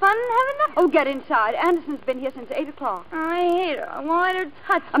little fun, haven't I? Oh, get inside. Anderson's been here since 8 o'clock. I hate her. I won't let her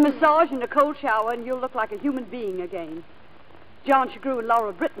touch A massage and a cold shower, and you'll look like a human being again. John Shagrew and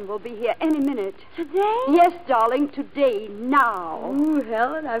Laura Britton will be here any minute. Today? Yes, darling, today, now. Ooh,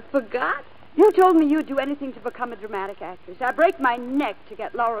 Helen, I forgot. You told me you'd do anything to become a dramatic actress. I break my neck to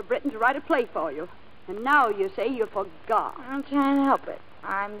get Laura Britton to write a play for you. And now you say you forgot. I can't help it.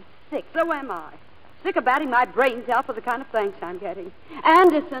 I'm sick. So am I. Sick of batting my brains out for the kind of thanks I'm getting.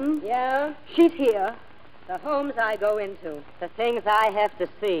 Anderson. Yeah? She's here. The homes I go into, the things I have to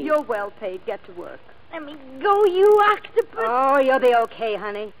see. You're well paid. Get to work. Let me go, you octopus. Oh, you'll be okay,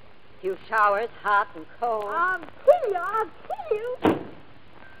 honey. A few showers, hot and cold. I'll kill you. I'll kill you.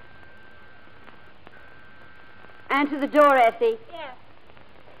 Answer the door, Essie. Yes.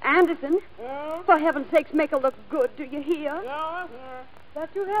 Anderson. Yes? For heaven's sakes, make her look good. Do you hear? Yes. That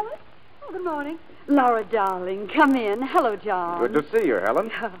you, Helen? Oh, good morning. Laura, darling, come in. Hello, John. Good to see you,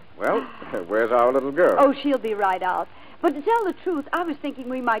 Helen. Well, where's our little girl? Oh, she'll be right out. But to tell the truth, I was thinking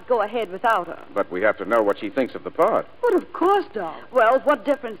we might go ahead without her. But we have to know what she thinks of the part. But of course, Doll. Well, what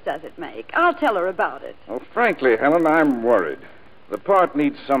difference does it make? I'll tell her about it. Well, frankly, Helen, I'm worried. The part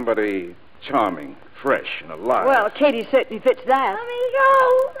needs somebody charming, fresh, and alive. Well, Katie certainly fits that. Let me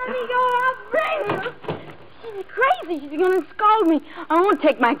go. I'll bring her. She's crazy. She's going to scold me. I won't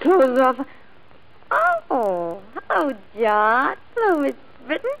take my clothes off. Oh, hello, John. Hello, Miss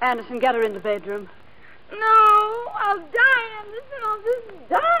Britton. Anderson, get her in the bedroom. No, I'll die, Anderson. I'll just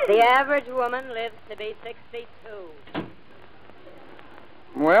die. The average woman lives to be 62.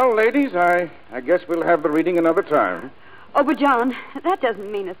 Well, ladies, I guess we'll have the reading another time. Oh, but John, that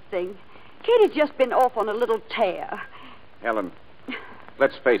doesn't mean a thing. Katie's just been off on a little tear. Helen,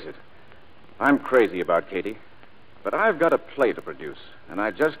 let's face it. I'm crazy about Katie. But I've got a play to produce, and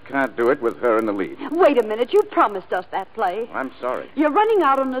I just can't do it with her in the lead. Wait a minute. You promised us that play. I'm sorry. You're running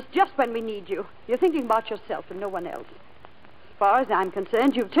out on us just when we need you. You're thinking about yourself and no one else. As far as I'm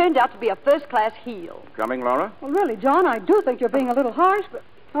concerned, you've turned out to be a first-class heel. Coming, Laura? Well, really, John, I do think you're being a little harsh, but...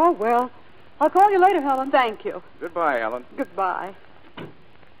 Oh, well. I'll call you later, Helen. Thank you. Goodbye, Helen. Goodbye.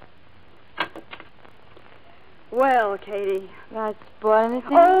 Well, Katie. Did I spoil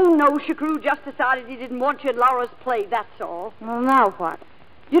anything? Oh, no, Shakru just decided he didn't want you in Laura's play, that's all. Well, now what?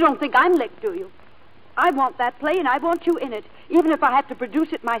 You don't think I'm licked, do you? I want that play, and I want you in it, even if I have to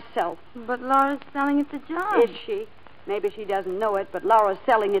produce it myself. But Laura's selling it to John. Is she? Maybe she doesn't know it, but Laura's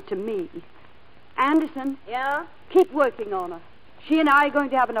selling it to me. Anderson. Yeah? Keep working on her. She and I are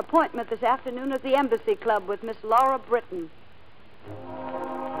going to have an appointment this afternoon at the Embassy Club with Miss Laura Britton.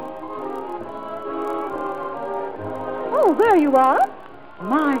 Oh, there you are.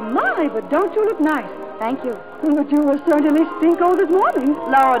 My, but don't you look nice. Thank you. But you were certainly stinko this morning.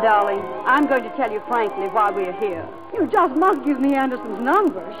 Laura, darling, I'm going to tell you frankly why we're here. You just must give me Anderson's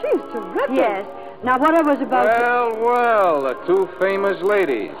number. She's terrific. Yes. Now, what I was about Well, the two famous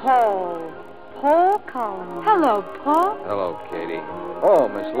ladies. Paul Collins. Hello, Paul. Hello, Katie. Oh,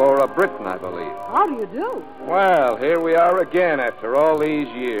 Miss Laura Britton, I believe. How do you do? Well, here we are again after all these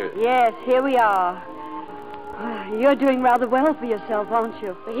years. Yes, here we are. You're doing rather well for yourself, aren't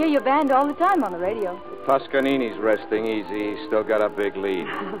you? We hear your band all the time on the radio. Toscanini's resting easy. He's still got a big lead.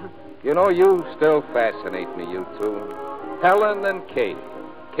 You know, you still fascinate me, you two. Helen and Katie.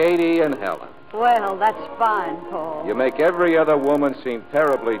 Katie and Helen. Well, that's fine, Paul. You make every other woman seem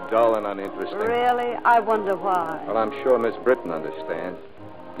terribly dull and uninteresting. Really? I wonder why. Well, I'm sure Miss Britton understands.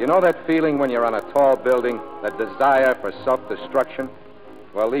 You know that feeling when you're on a tall building, that desire for self-destruction?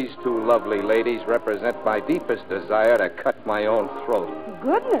 Well, these two lovely ladies represent my deepest desire to cut my own throat.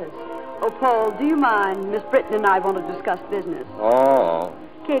 Goodness. Oh, Paul, do you mind? Miss Britton and I want to discuss business. Oh.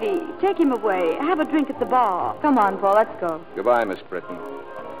 Katie, take him away. Have a drink at the bar. Come on, Paul, let's go. Goodbye, Miss Britton.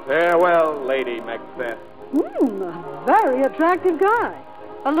 Farewell, Lady Macbeth. A very attractive guy.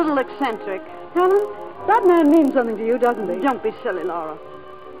 A little eccentric. Helen, that man means something to you, doesn't he? Don't be silly, Laura.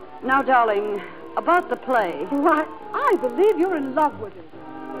 Now, darling, about the play. Why, I believe you're in love with him.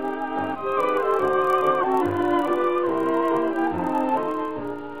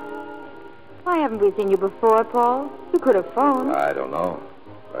 Why haven't we seen you before, Paul? You could have phoned. I don't know.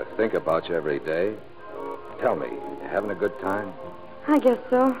 I think about you every day. Tell me, you having a good time? I guess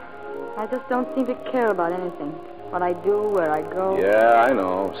so. I just don't seem to care about anything. What I do, where I go. Yeah, I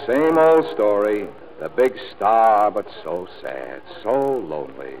know. Same old story. The big star, but so sad, so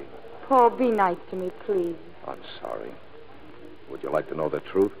lonely. Paul, be nice to me, please. I'm sorry. Would you like to know the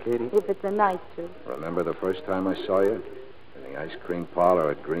truth, Katie? If it's a nice truth. Remember the first time I saw you? In the ice cream parlor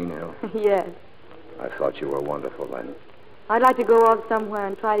at Green Hill? Yes. I thought you were wonderful then. I'd like to go off somewhere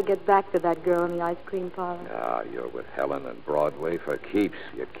and try to get back to that girl in the ice cream parlor. Ah, you're with Helen and Broadway for keeps.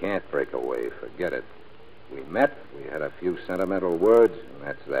 You can't break away. Forget it. We met, we had a few sentimental words, and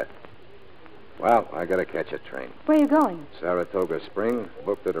that's that. Well, I gotta catch a train. Where are you going? Saratoga Springs,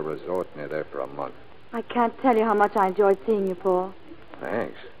 booked at a resort near there for a month. I can't tell you how much I enjoyed seeing you, Paul.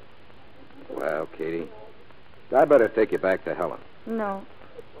 Thanks. Well, Katie, I better take you back to Helen. No.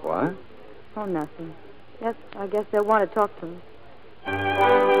 What? Oh, nothing. Yes, I guess they'll want to talk to me.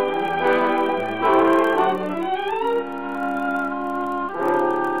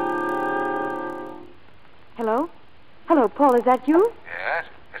 Hello? Hello, Paul, is that you? Yes?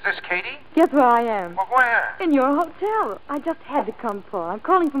 Is this Katie? Guess where I am? Well, where? In your hotel. I just had to come, Paul. I'm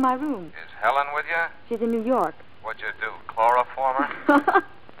calling from my room. Is Helen with you? She's in New York. What'd you do, chloroform her?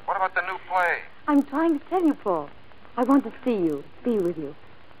 What about the new play? I'm trying to tell you, Paul. I want to see you, be with you.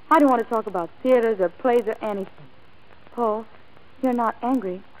 I don't want to talk about theaters or plays or anything. Paul, you're not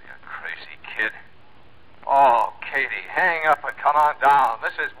angry. You crazy kid. Oh, Katie, hang up and come on down.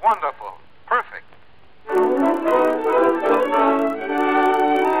 This is wonderful. Perfect.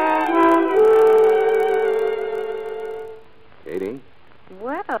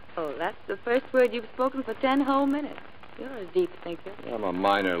 Well, that's the first word you've spoken for 10 whole minutes. You're a deep thinker. I'm a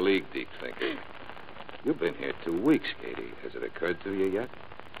minor league deep thinker. You've been here 2 weeks, Katie. Has it occurred to you yet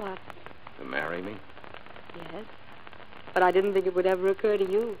What? to marry me? Yes. But I didn't think it would ever occur to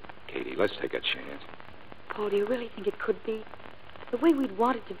you. Katie, let's take a chance. Paul, do you really think it could be? The way we'd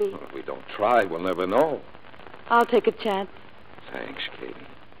want it to be. Well, if we don't try, we'll never know. I'll take a chance. Thanks, Katie.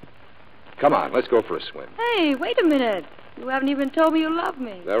 Come on, let's go for a swim. Hey, wait a minute. You haven't even told me you love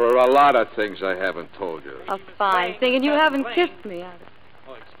me. There are a lot of things I haven't told you. A fine thing, and you haven't kissed me.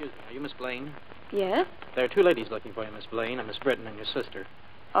 Oh, excuse me. Are you Miss Blaine? Yes? There are 2 ladies looking for you, Miss Blaine, and Miss Britton and your sister.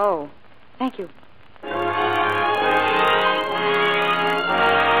 Oh, thank you.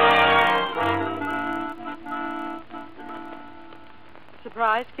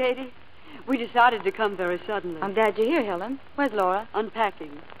 Surprised, Katie? We decided to come very suddenly. I'm glad you're here, Helen. Where's Laura?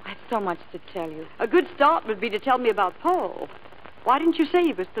 Unpacking. I have so much to tell you. A good start would be to tell me about Paul. Why didn't you say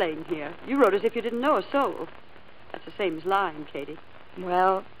he was playing here? You wrote as if you didn't know a soul. That's the same as lying, Katie.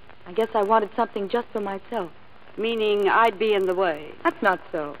 Well, I guess I wanted something just for myself. Meaning I'd be in the way. That's not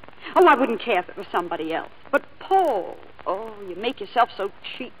so. Oh, I wouldn't care if it was somebody else. But Paul, oh, you make yourself so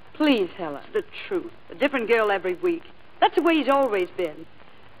cheap. Please, Helen. It's the truth. A different girl every week. That's the way he's always been.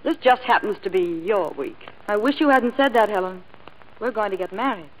 This just happens to be your week. I wish you hadn't said that, Helen. We're going to get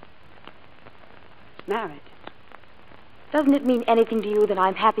married. Married? Doesn't it mean anything to you that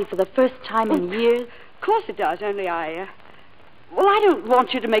I'm happy for the first time in years? Of course it does, only I don't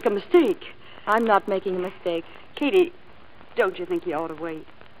want you to make a mistake. I'm not making a mistake. Katie, don't you think you ought to wait?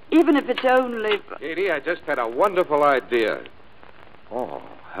 Even if it's only... Katie, I just had a wonderful idea. Oh,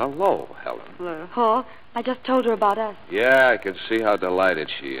 hello, Helen. Hello. Paul, I just told her about us. Yeah, I can see how delighted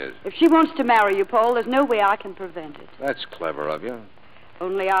she is. If she wants to marry you, Paul, there's no way I can prevent it. That's clever of you.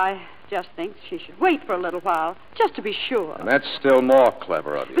 Only I just think she should wait for a little while, just to be sure. And that's still more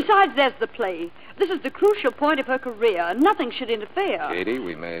clever of you. Besides, there's the play. This is the crucial point of her career, and nothing should interfere. Katie,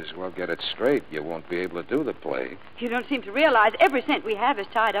 we may as well get it straight. You won't be able to do the play. You don't seem to realize every cent we have is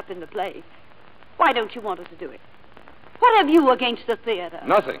tied up in the play. Why don't you want us to do it? What have you against the theater?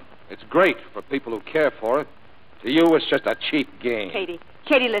 Nothing. It's great for people who care for it. To you, it's just a cheap game.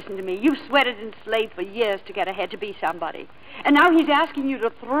 Katie, listen to me. You've sweated and slaved for years to get ahead, to be somebody. And now he's asking you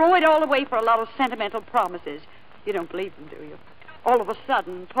to throw it all away for a lot of sentimental promises. You don't believe them, do you? All of a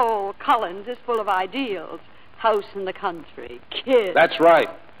sudden, Paul Collins is full of ideals. House in the country, kids. That's right.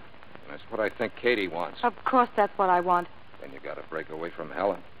 That's what I think Katie wants. Of course that's what I want. Then you got to break away from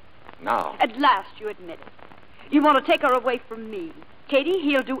Helen. Now. At last you admit it. You want to take her away from me. Katie,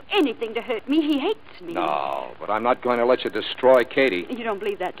 he'll do anything to hurt me. He hates me. No, but I'm not going to let you destroy Katie. You don't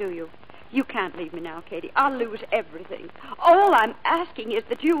believe that, do you? You can't leave me now, Katie. I'll lose everything. All I'm asking is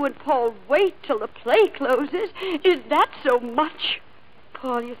that you and Paul wait till the play closes. Is that so much?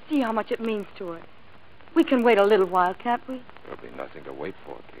 Paul, you see how much it means to her. We can wait a little while, can't we? There'll be nothing to wait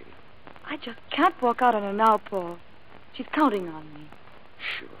for, Katie. I just can't walk out on her now, Paul. She's counting on me.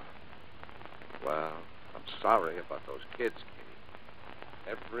 Sure. Well, I'm sorry about those kids, Katie.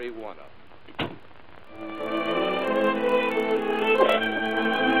 Every one of them.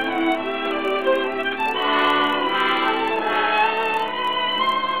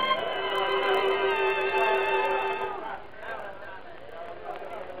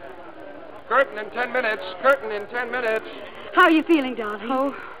 Curtain in 10 minutes. Curtain in 10 minutes. How are you feeling, darling?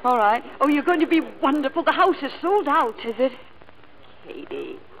 Oh, all right. Oh, you're going to be wonderful. The house is sold out. Is it?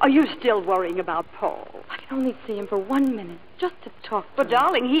 Katie, are you still worrying about Paul? I can only see him for 1 minute, just to talk to him. But,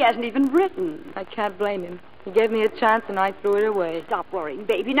 darling, he hasn't even written. I can't blame him. He gave me a chance, and I threw it away. Stop worrying,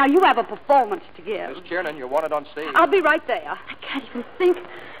 baby. Now, you have a performance to give. Miss Tiernan, you're wanted on stage. I'll be right there. I can't even think.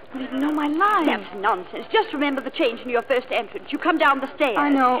 I don't even know my lines. That's nonsense. Just remember the change in your first entrance. You come down the stairs. I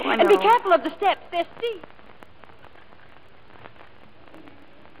know. And be careful of the steps. They're steep.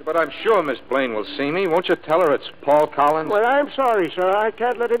 But I'm sure Miss Blaine will see me. Won't you tell her it's Paul Collins? Well, I'm sorry, sir. I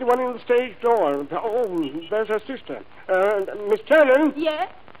can't let anyone in the stage door. Oh, there's her sister. Miss Tiernan?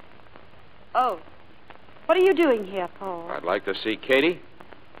 Yes? Oh. What are you doing here, Paul? I'd like to see Katie.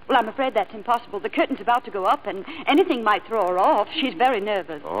 Well, I'm afraid that's impossible. The curtain's about to go up, and anything might throw her off. She's very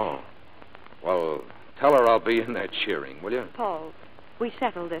nervous. Oh. Well, tell her I'll be in there cheering, will you? Paul, we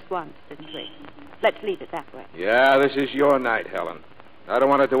settled this once, didn't we? Let's leave it that way. Yeah, this is your night, Helen. I don't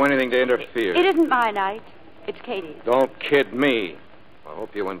want to do anything to interfere. It isn't my night. It's Katie's. Don't kid me. I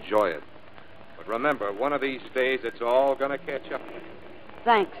hope you enjoy it. But remember, one of these days, it's all going to catch up.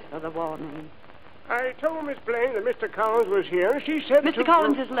 Thanks for the warning. I told Miss Blaine that Mr. Collins was here. She said... Mr.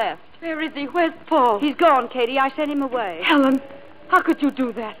 Collins has left. Where is he? Where's Paul? He's gone, Katie. I sent him away. Helen, how could you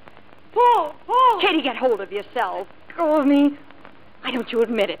do that? Paul! Katie, get hold of yourself. Go of me. Why don't you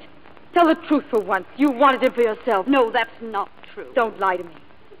admit it? Tell the truth for once. You wanted him for yourself. No, that's not true. Don't lie to me.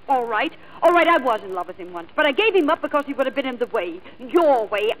 All right, I was in love with him once, but I gave him up because he would have been in the way. Your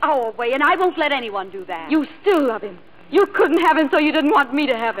way, our way, and I won't let anyone do that. You still love him. You couldn't have him, so you didn't want me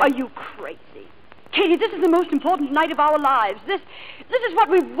to have him. Are you crazy? Katie, this is the most important night of our lives. This is what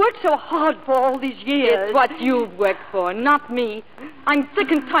we've worked so hard for all these years. It's what you've worked for, not me. I'm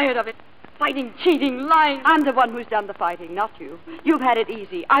sick and tired of it. Fighting, cheating, lying. I'm the one who's done the fighting, not you. You've had it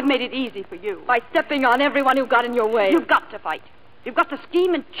easy. I've made it easy for you. By stepping on everyone who got in your way. You've got to fight. You've got to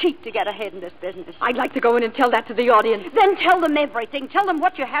scheme and cheat to get ahead in this business. I'd like to go in and tell that to the audience. Then tell them everything. Tell them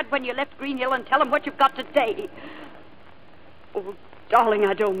what you had when you left Green Hill and tell them what you've got today. Oh, darling,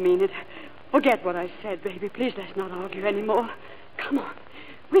 I don't mean it. Forget what I said, baby. Please, let's not argue anymore. Come on.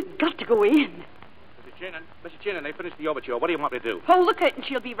 We've got to go in. Mr. Chinnan, they finished the overture. What do you want me to do? Hold the curtain.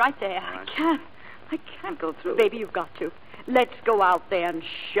 She'll be right there. I can't go through. Baby, you've got to. Let's go out there and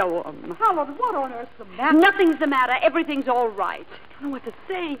show them. Helen, what on earth's the matter? Nothing's the matter. Everything's all right. I don't know what to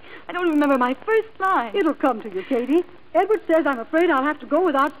say. I don't remember my first line. It'll come to you, Katie. Edward says I'm afraid I'll have to go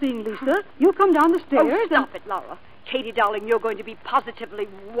without seeing Lisa. You come down the stairs. Oh, stop it, Laura. Katie, darling, you're going to be positively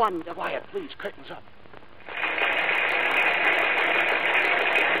wonderful. Quiet, please. Curtains up.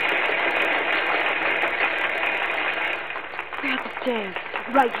 Where are the stairs?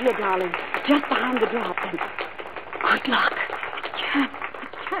 Right here, darling. Just behind the door open. Good luck. I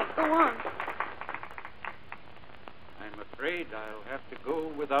can't go on. I'm afraid I'll have to go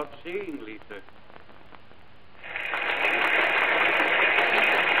without seeing Lisa.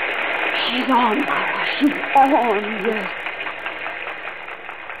 She's on, Laura. She's on, yes.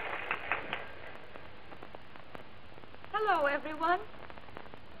 Hello, everyone.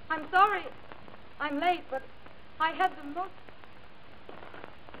 I'm sorry I'm late, but I had the most...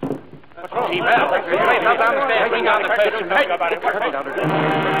 Keep out. Up down the stairs. Bring down the curtain.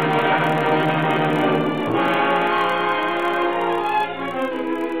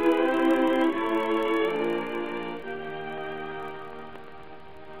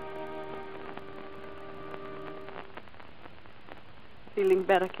 Feeling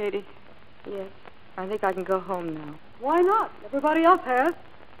better, Katie? Yes. I think I can go home now. Why not? Everybody else has.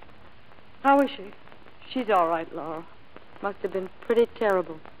 How is she? She's all right, Laura. Must have been pretty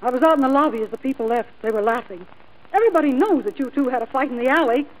terrible. I was out in the lobby as the people left. They were laughing. Everybody knows that you two had a fight in the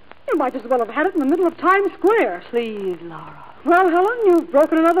alley. You might as well have had it in the middle of Times Square. Please, Laura. Well, Helen, you've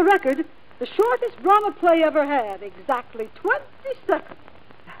broken another record. The shortest drama play ever had. Exactly 20 seconds.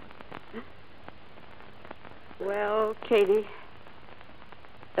 Well, Katie,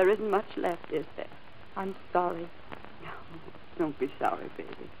 there isn't much left, is there? I'm sorry. No, don't be sorry,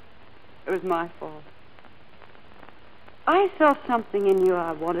 baby. It was my fault. I saw something in you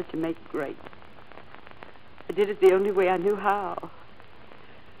I wanted to make great. I did it the only way I knew how.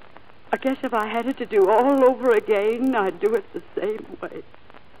 I guess if I had it to do all over again, I'd do it the same way.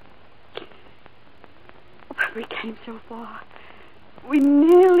 But we came so far. We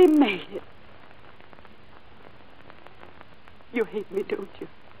nearly made it. You hate me, don't you?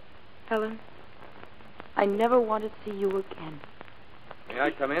 Helen, I never want to see you again. May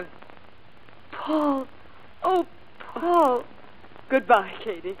I come in? Paul. Oh, Paul. Goodbye,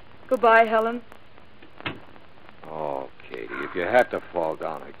 Katie. Goodbye, Helen. Oh, Katie, if you have to fall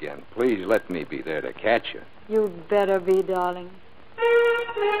down again, please let me be there to catch you. You'd better be, darling.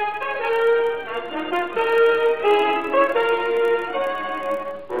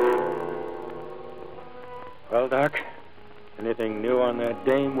 Well, Doc, anything new on that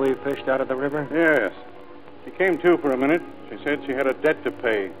dame we fished out of the river? Yes. She came to for a minute. She said she had a debt to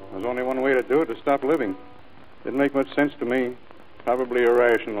pay. There's only one way to do it, to stop living. Didn't make much sense to me. Probably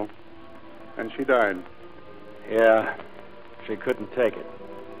irrational. And she died. Yeah, she couldn't take it.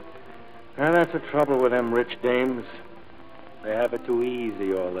 And that's the trouble with them rich dames. They have it too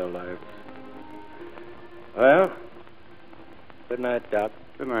easy all their lives. Well, good night, Doc.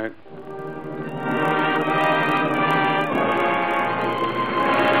 Good night.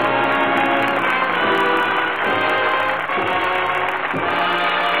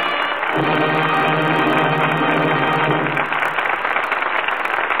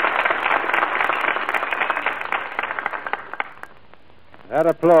 That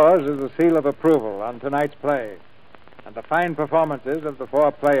applause is the seal of approval on tonight's play, and the fine performances of the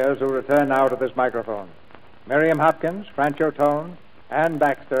four players who return now to this microphone. Miriam Hopkins, Francho Tone, Ann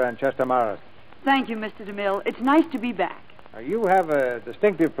Baxter, and Chester Morris. Thank you, Mr. DeMille. It's nice to be back. Now, you have a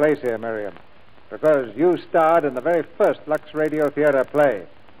distinctive place here, Miriam, because you starred in the very first Lux Radio Theater play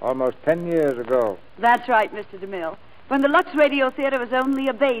almost 10 years ago. That's right, Mr. DeMille. When the Lux Radio Theater was only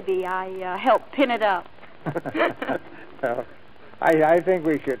a baby, I helped pin it up. Well, I think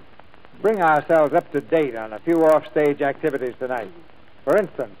we should bring ourselves up to date on a few off-stage activities tonight. For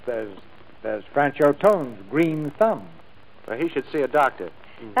instance, there's Francho Tone's green thumb. Well, he should see a doctor.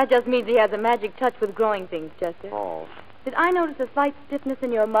 That just means he has a magic touch with growing things, Chester. Oh. Did I notice a slight stiffness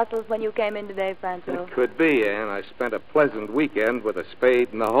in your muscles when you came in today, Franco? It could be, Ann. I spent a pleasant weekend with a spade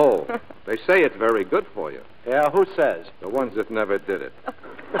in the hole. They say it's very good for you. Yeah, who says? The ones that never did it.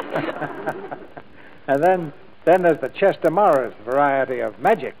 And then there's the Chester Morris variety of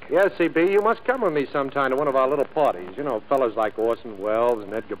magic. Yes, CB, you must come with me sometime to one of our little parties. You know, fellas like Orson Welles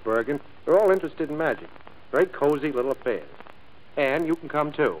and Edgar Bergen. They're all interested in magic. Very cozy little affairs. And you can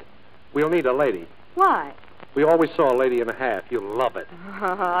come, too. We'll need a lady. Why? We always saw a lady and a half. You'll love it.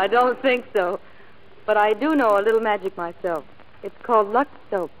 I don't think so. But I do know a little magic myself. It's called Lux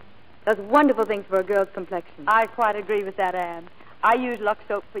Soap. Does wonderful things for a girl's complexion. I quite agree with that, Anne. I used Lux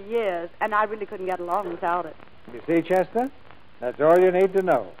Soap for years, and I really couldn't get along without it. You see, Chester? That's all you need to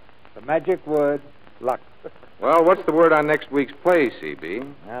know. The magic word, Lux. Well, what's the word on next week's play,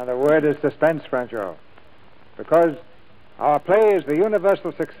 CB? Now, the word is suspense, Francho. Because our play is the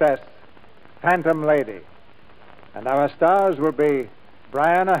universal success, Phantom Lady. And our stars will be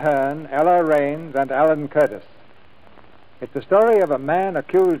Brian Ahern, Ella Raines, and Alan Curtis. It's the story of a man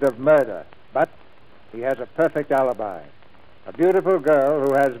accused of murder, but he has a perfect alibi. A beautiful girl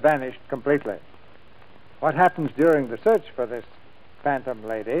who has vanished completely. What happens during the search for this Phantom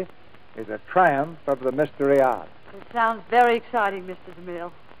Lady is a triumph of the mystery art. It sounds very exciting, Mr.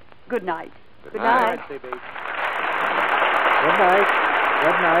 DeMille. Good night. Good night. CB. Good night.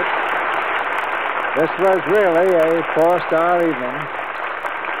 Good night. This was really a 4-star evening.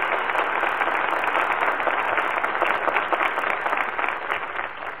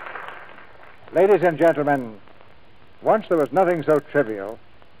 Ladies and gentlemen, once there was nothing so trivial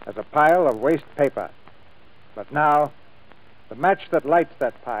as a pile of waste paper. But now, the match that lights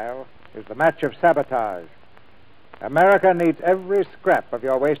that pile is the match of sabotage. America needs every scrap of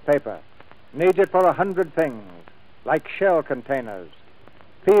your waste paper. Needs it for 100 things, like shell containers,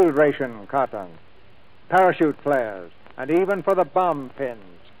 field ration cotton, parachute flares, and even for the bomb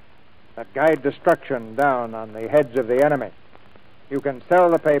pins that guide destruction down on the heads of the enemy. You can sell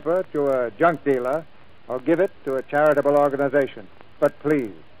the paper to a junk dealer or give it to a charitable organization. But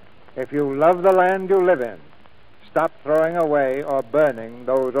please, if you love the land you live in, stop throwing away or burning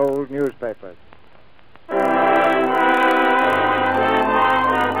those old newspapers.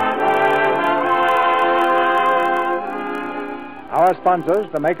 Our sponsors,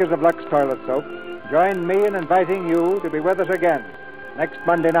 the makers of Lux Toilet Soap, join me in inviting you to be with us again next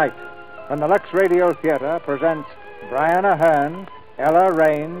Monday night when the Lux Radio Theater presents Brian Ahern, Ella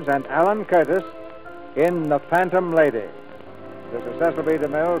Raines, and Alan Curtis in The Phantom Lady. This is Cecil B.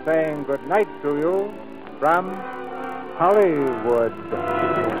 DeMille saying good night to you from Hollywood.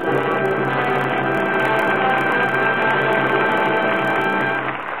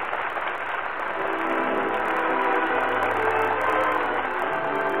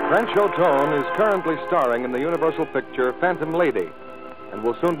 Francho Tone is currently starring in the Universal picture Phantom Lady and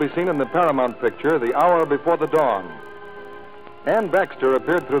will soon be seen in the Paramount picture The Hour Before the Dawn. Ann Baxter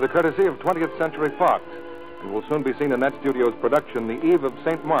appeared through the courtesy of 20th Century Fox and will soon be seen in that studio's production The Eve of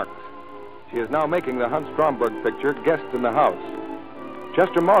St. Mark's. She is now making the Hunt Stromberg picture Guest in the House.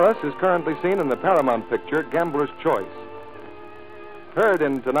 Chester Morris is currently seen in the Paramount picture Gambler's Choice. Heard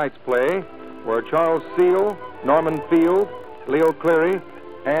in tonight's play were Charles Seal, Norman Field, Leo Cleary,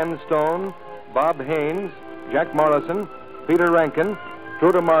 Ann Stone, Bob Haynes, Jack Morrison, Peter Rankin,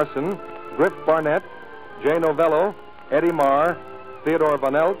 Truda Marson, Griff Barnett, Jay Novello, Eddie Marr, Theodore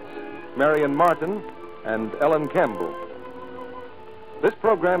Van Eltz, Marion Martin, and Ellen Campbell. This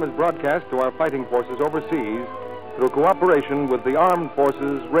program is broadcast to our fighting forces overseas through cooperation with the Armed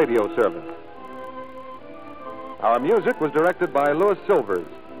Forces Radio Service. Our music was directed by Louis Silvers.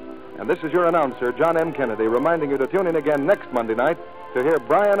 And this is your announcer, John M. Kennedy, reminding you to tune in again next Monday night to hear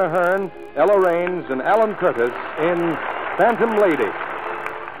Brian Ahern, Ella Raines, and Alan Curtis in Phantom Lady.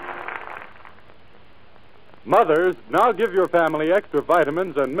 Mothers, now give your family extra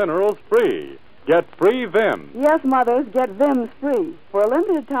vitamins and minerals free. Get free Vim. Yes, mothers, get Vims free. For a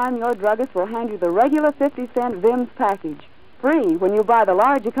limited time, your druggist will hand you the regular 50-cent Vims package. Free when you buy the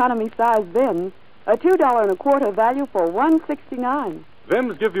large economy-size Vims, a $2.25 value for $1.69.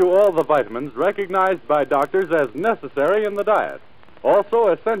 Vims give you all the vitamins recognized by doctors as necessary in the diet. Also,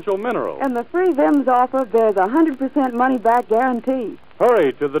 essential minerals. And the free Vims offer bears a 100% money-back guarantee.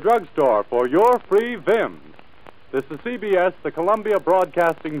 Hurry to the drugstore for your free Vims. This is CBS, the Columbia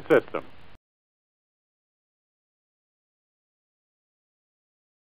Broadcasting System.